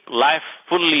keep life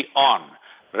fully on.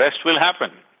 Rest will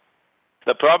happen.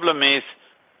 The problem is,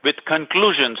 with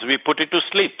conclusions, we put it to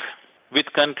sleep. With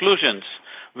conclusions,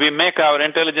 we make our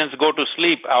intelligence go to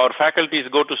sleep, our faculties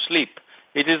go to sleep.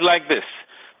 It is like this.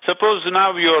 Suppose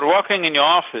now you are walking in your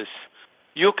office,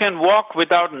 you can walk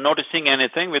without noticing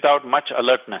anything, without much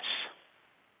alertness,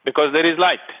 because there is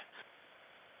light.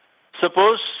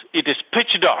 Suppose it is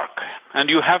pitch dark and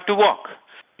you have to walk.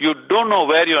 You don't know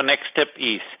where your next step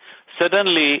is.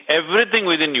 suddenly everything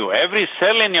within you, every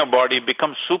cell in your body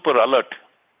becomes super alert.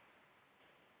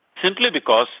 Simply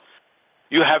because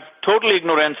you have total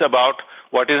ignorance about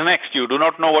what is next. You do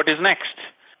not know what is next.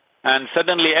 And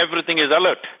suddenly everything is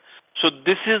alert. So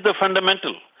this is the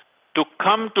fundamental, to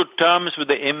come to terms with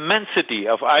the immensity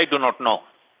of I do not know.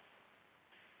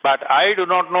 But I do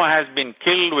not know has been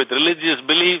killed with religious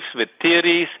beliefs, with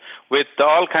theories, with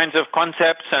all kinds of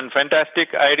concepts and fantastic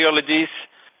ideologies.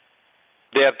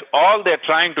 All they're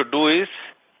trying to do is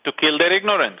to kill their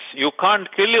ignorance. You can't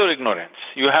kill your ignorance.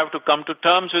 You have to come to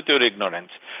terms with your ignorance.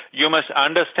 You must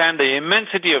understand the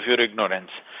immensity of your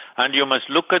ignorance, and you must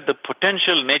look at the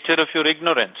potential nature of your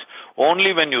ignorance.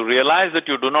 Only when you realize that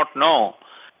you do not know,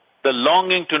 the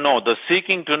longing to know, the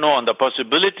seeking to know, and the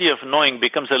possibility of knowing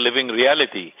becomes a living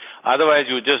reality. Otherwise,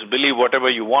 you just believe whatever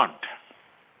you want.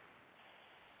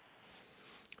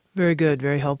 Very good,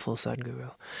 very helpful,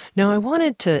 Sadhguru. Now, I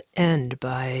wanted to end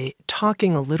by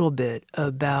talking a little bit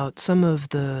about some of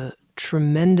the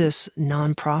tremendous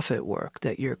nonprofit work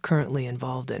that you're currently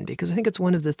involved in, because I think it's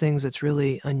one of the things that's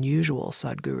really unusual,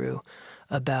 Sadhguru,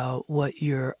 about what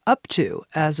you're up to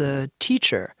as a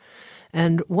teacher.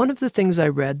 And one of the things I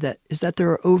read is that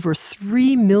there are over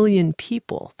 3 million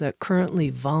people that currently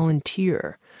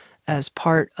volunteer as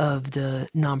part of the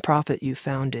nonprofit you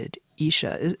founded,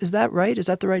 Isha. Is that right? Is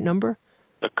that the right number?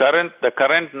 The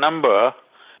current number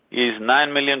is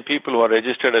 9 million people who are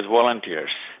registered as volunteers.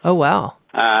 Oh, wow.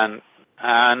 And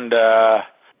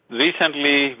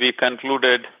recently we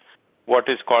concluded what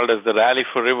is called as the Rally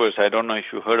for Rivers. I don't know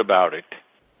if you heard about it.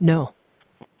 No.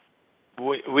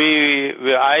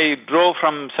 I drove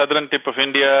from southern tip of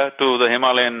India to the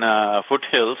Himalayan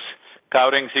foothills,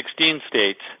 covering 16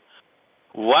 states.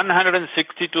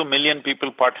 162 million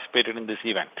people participated in this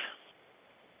event.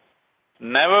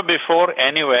 Never before,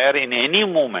 anywhere, in any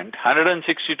movement,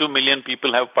 162 million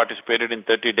people have participated in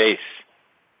 30 days.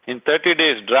 In 30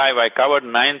 days drive, I covered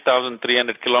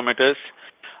 9,300 kilometers.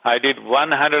 I did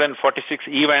 146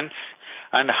 events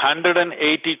and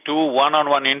 182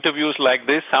 one-on-one interviews like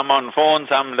this, some on phone,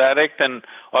 some direct, and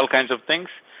all kinds of things.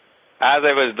 As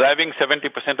I was driving,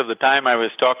 70% of the time I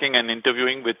was talking and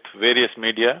interviewing with various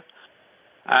media.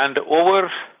 And over,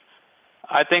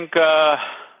 I think,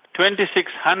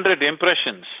 2,600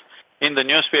 impressions in the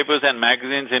newspapers and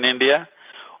magazines in India,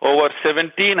 over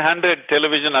 1,700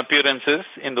 television appearances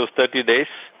in those 30 days.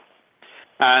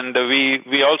 And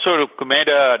we also made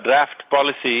a draft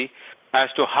policy as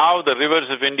to how the rivers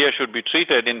of India should be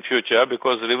treated in future,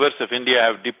 because the rivers of India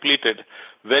have depleted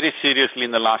very seriously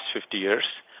in the last 50 years.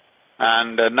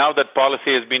 And now that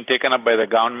policy has been taken up by the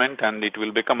government, and it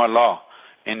will become a law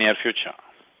in near future.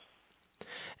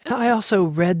 I also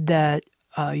read that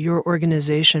your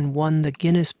organization won the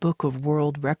Guinness Book of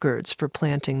World Records for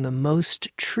planting the most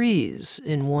trees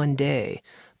in one day,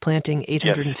 planting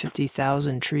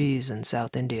 850,000 trees in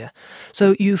South India.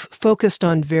 So you've focused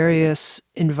on various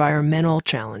environmental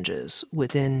challenges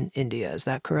within India, is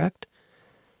that correct?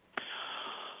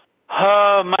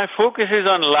 My focus is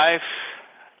on life.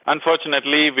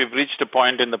 Unfortunately, we've reached a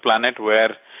point in the planet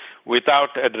where without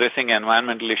addressing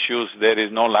environmental issues, there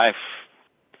is no life.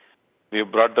 We've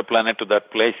brought the planet to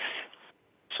that place.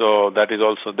 So that is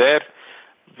also there.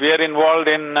 We are involved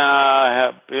in,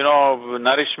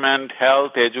 nourishment,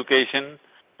 health, education,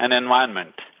 and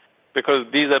environment, because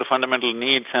these are fundamental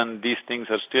needs, and these things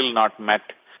are still not met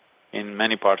in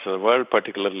many parts of the world,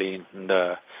 particularly in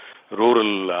the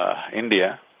rural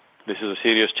India. This is a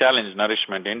serious challenge,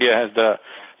 nourishment. India has the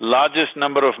largest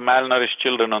number of malnourished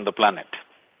children on the planet.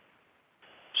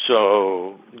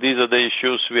 So these are the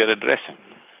issues we are addressing.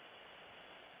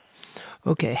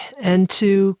 Okay, and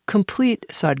to complete,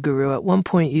 Sadhguru, at one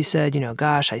point you said,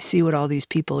 gosh, I see what all these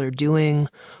people are doing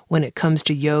when it comes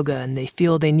to yoga, and they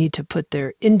feel they need to put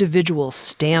their individual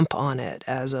stamp on it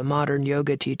as a modern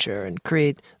yoga teacher and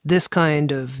create this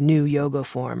kind of new yoga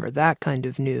form or that kind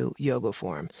of new yoga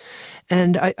form.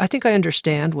 And I think I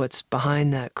understand what's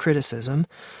behind that criticism,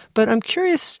 but I'm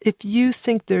curious if you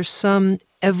think there's some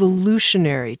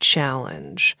evolutionary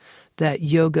challenge that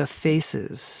yoga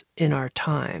faces in our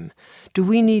time. Do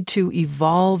we need to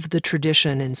evolve the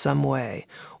tradition in some way?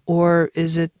 Or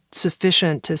is it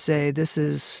sufficient to say this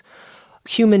is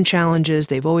human challenges,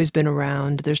 they've always been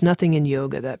around, there's nothing in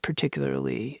yoga that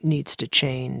particularly needs to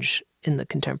change in the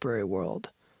contemporary world?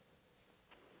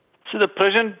 So the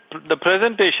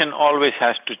presentation always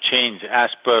has to change as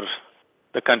per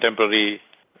the contemporary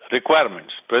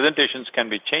requirements. Presentations can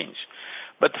be changed.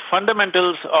 But the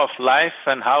fundamentals of life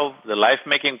and how the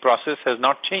life-making process has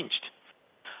not changed.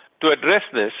 To address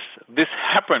this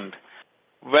happened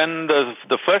when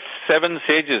the first 7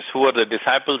 sages who are the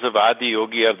disciples of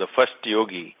Adiyogi are the first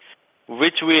yogi,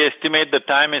 which we estimate the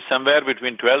time is somewhere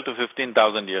between 12 to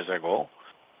 15,000 years ago,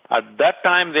 at that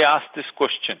time they asked this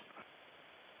question.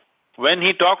 When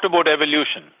he talked about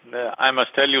evolution, I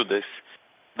must tell you this,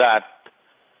 that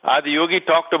Adiyogi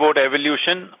talked about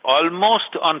evolution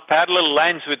almost on parallel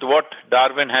lines with what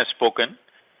Darwin has spoken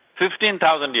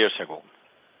 15,000 years ago.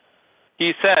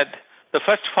 He said the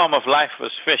first form of life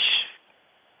was fish.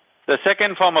 The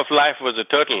second form of life was a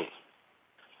turtle.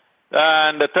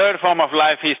 And the third form of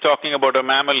life, he's talking about a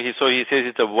mammal, so he says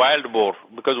it's a wild boar,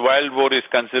 because wild boar is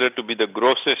considered to be the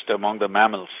grossest among the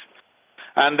mammals.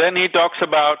 And then he talks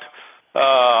about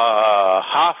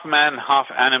half man, half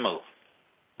animal.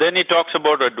 Then he talks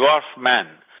about a dwarf man.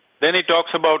 Then he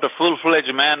talks about a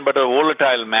full-fledged man but a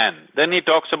volatile man. Then he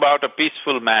talks about a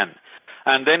peaceful man.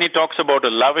 And then he talks about a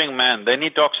loving man. Then he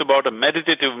talks about a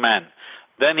meditative man.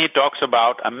 Then he talks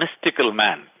about a mystical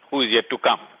man who is yet to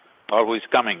come, or who is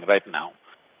coming right now.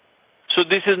 So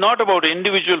this is not about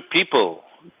individual people,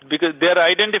 because they are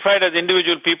identified as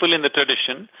individual people in the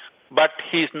tradition, but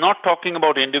he's not talking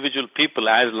about individual people.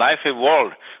 As life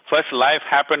evolved, first life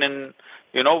happened in,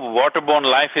 waterborne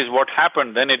life is what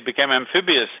happened, then it became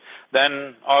amphibious,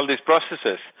 then all these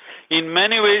processes. In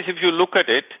many ways, if you look at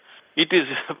it, it is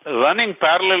running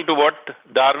parallel to what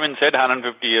Darwin said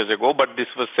 150 years ago, but this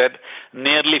was said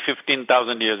nearly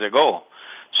 15,000 years ago.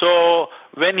 So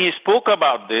when he spoke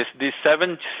about this, these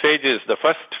 7 sages, the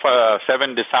first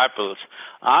 7 disciples,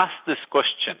 asked this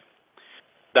question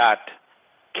that,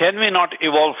 can we not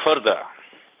evolve further?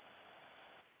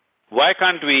 Why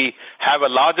can't we have a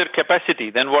larger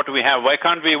capacity than what we have? Why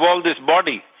can't we evolve this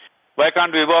body? Why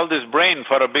can't we evolve this brain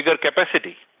for a bigger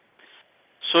capacity?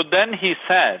 So then he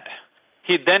said,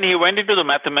 he went into the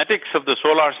mathematics of the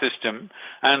solar system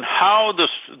and how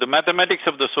the mathematics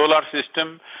of the solar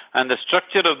system and the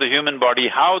structure of the human body,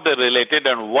 how they're related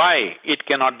and why it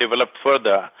cannot develop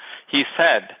further. He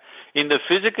said, in the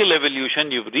physical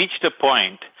evolution, you've reached a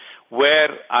point where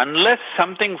unless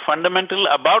something fundamental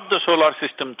about the solar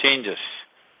system changes,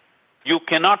 you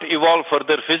cannot evolve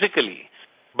further physically,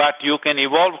 but you can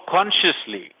evolve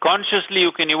consciously. Consciously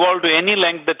you can evolve to any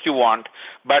length that you want,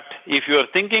 but if you are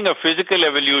thinking of physical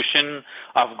evolution,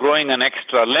 of growing an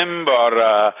extra limb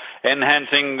or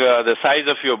enhancing the size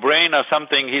of your brain or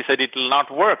something, he said it will not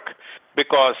work,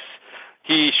 because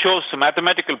he shows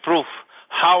mathematical proof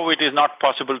how it is not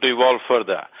possible to evolve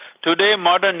further. Today,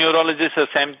 modern neurologists are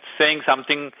saying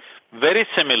something very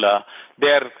similar.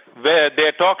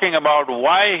 They're talking about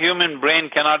why human brain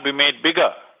cannot be made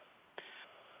bigger.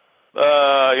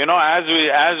 Even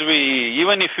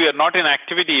if we are not in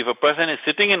activity, if a person is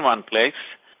sitting in one place,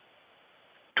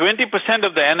 20%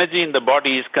 of the energy in the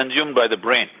body is consumed by the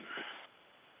brain.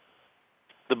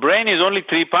 The brain is only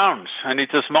 3 pounds and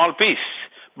it's a small piece,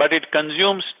 but it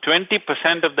consumes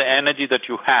 20% of the energy that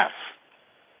you have.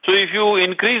 So if you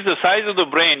increase the size of the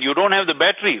brain, you don't have the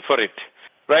battery for it.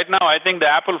 Right now, I think the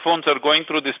Apple phones are going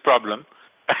through this problem.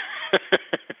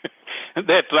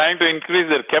 They're trying to increase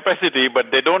their capacity,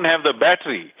 but they don't have the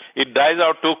battery. It dies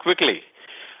out too quickly.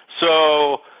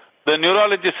 So the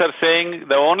neurologists are saying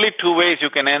the only 2 ways you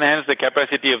can enhance the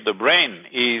capacity of the brain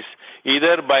is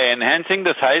either by enhancing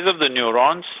the size of the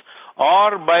neurons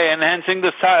or by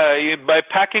by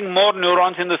packing more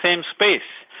neurons in the same space.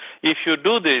 If you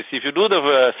do this, if you do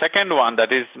the second one,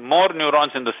 that is more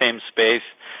neurons in the same space,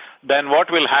 then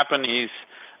what will happen is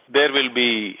there will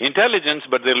be intelligence,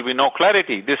 but there will be no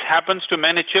clarity. This happens to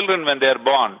many children when they are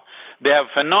born. They are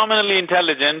phenomenally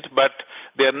intelligent, but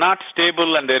they are not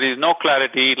stable and there is no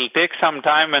clarity. It will take some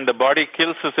time when the body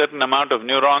kills a certain amount of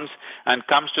neurons and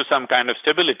comes to some kind of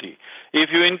stability. If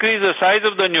you increase the size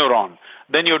of the neuron,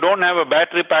 then you don't have a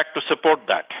battery pack to support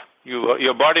that.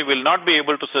 Your body will not be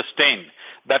able to sustain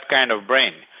that kind of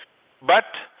brain. But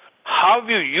how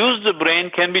you use the brain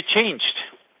can be changed.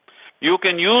 You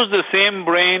can use the same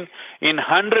brain in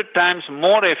 100 times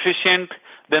more efficient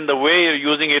than the way you're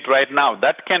using it right now.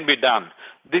 That can be done.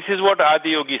 This is what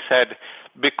Adiyogi said.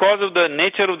 Because of the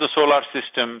nature of the solar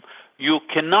system, you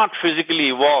cannot physically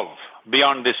evolve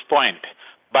beyond this point,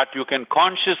 but you can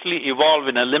consciously evolve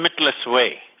in a limitless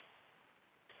way.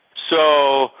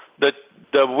 So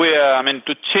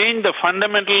to change the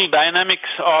fundamental dynamics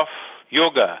of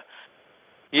yoga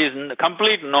is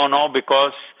complete no-no,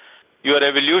 because your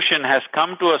evolution has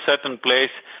come to a certain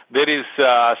place. There is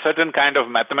a certain kind of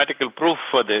mathematical proof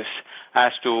for this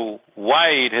as to why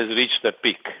it has reached that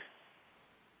peak.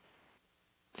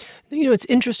 It's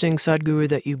interesting, Sadhguru,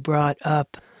 that you brought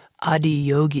up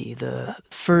Adiyogi, the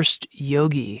first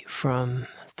yogi from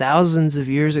thousands of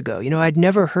years ago. I'd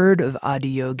never heard of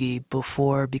Adiyogi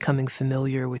before becoming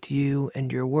familiar with you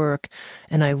and your work,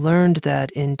 and I learned that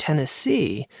in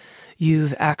Tennessee,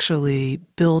 you've actually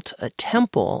built a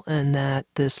temple, and that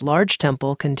this large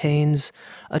temple contains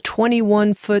a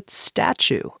 21-foot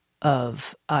statue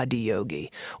of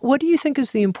Adiyogi. What do you think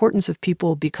is the importance of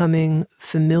people becoming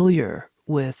familiar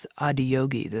with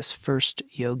Adiyogi, this first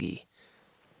yogi?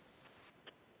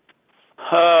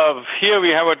 Here we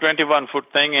have a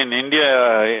 21-foot thing in India.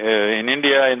 In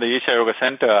the Isha Yoga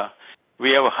Center,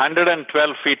 we have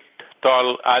 112 feet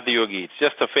tall Adiyogi. It's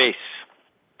just a face.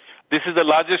 This is the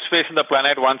largest face on the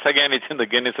planet. Once again, it's in the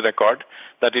Guinness record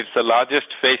that it's the largest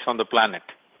face on the planet.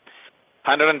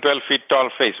 112 feet tall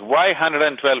face. Why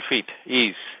 112 feet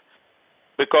is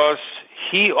because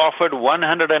he offered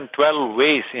 112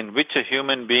 ways in which a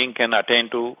human being can attain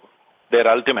to their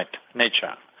ultimate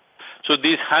nature. So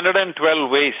these 112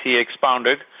 ways he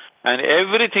expounded, and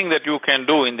everything that you can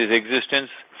do in this existence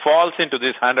falls into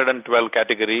these 112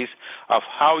 categories of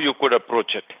how you could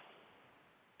approach it.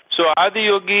 So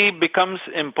Adiyogi becomes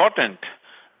important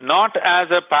not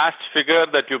as a past figure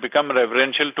that you become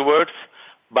reverential towards,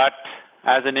 but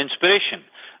as an inspiration.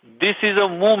 This is a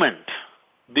movement.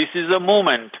 This is a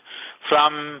movement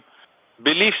from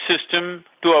belief system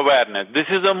to awareness. This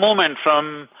is a movement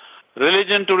from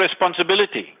religion to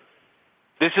responsibility.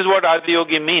 This is what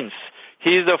Adiyogi means.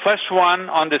 He is the first one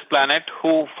on this planet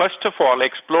who first of all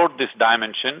explored this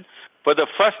dimension, for the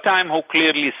first time who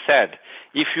clearly said,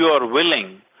 if you are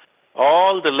willing,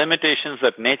 all the limitations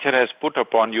that nature has put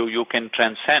upon you, you can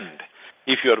transcend.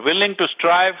 If you are willing to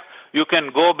strive, you can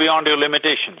go beyond your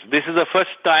limitations. This is the first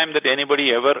time that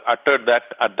anybody ever uttered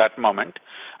that at that moment,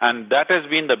 and that has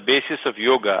been the basis of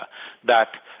yoga, that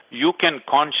you can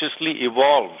consciously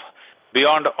evolve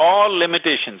beyond all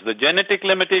limitations, the genetic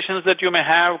limitations that you may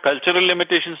have, cultural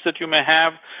limitations that you may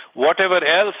have, whatever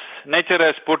else nature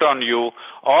has put on you,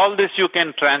 all this you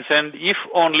can transcend if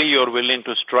only you're willing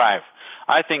to strive.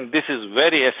 I think this is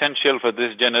very essential for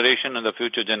this generation and the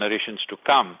future generations to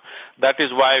come. That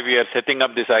is why we are setting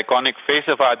up this iconic face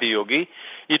of Adiyogi.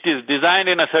 It is designed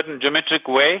in a certain geometric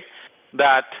way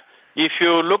that if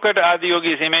you look at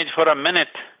Adiyogi's image for a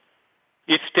minute,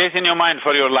 it stays in your mind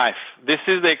for your life. This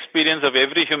is the experience of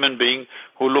every human being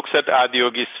who looks at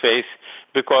Adiyogi's face,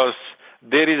 because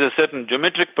there is a certain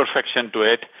geometric perfection to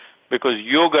it, because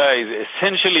yoga is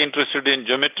essentially interested in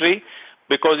geometry,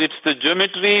 because it's the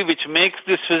geometry which makes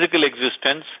this physical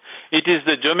existence, it is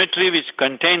the geometry which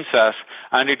contains us,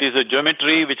 and it is a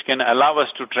geometry which can allow us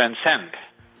to transcend,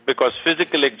 because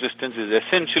physical existence is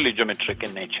essentially geometric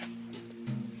in nature.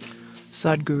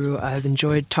 Sadhguru, I have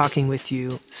enjoyed talking with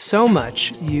you so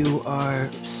much. You are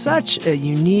such a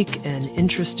unique and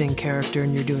interesting character,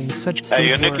 and you're doing such good work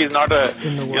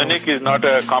in the world. Unique is not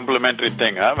a complimentary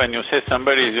thing, huh? When you say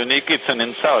somebody is unique, it's an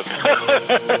insult.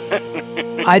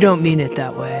 I don't mean it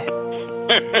that way.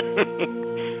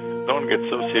 Don't get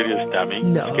so serious, Tami.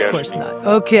 No, of course not.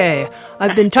 Okay,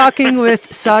 I've been talking with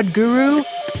Sadhguru.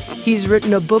 He's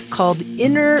written a book called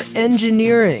Inner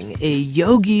Engineering, a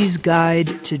Yogi's Guide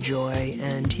to Joy,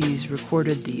 and he's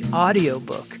recorded the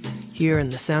audiobook here in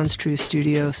the Sounds True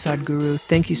studio. Sadhguru,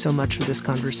 thank you so much for this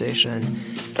conversation.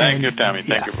 Thank you, Tami.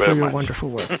 Thank you very much. For your wonderful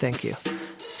work. Thank you.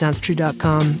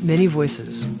 SoundsTrue.com, many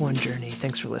voices, one journey.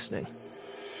 Thanks for listening.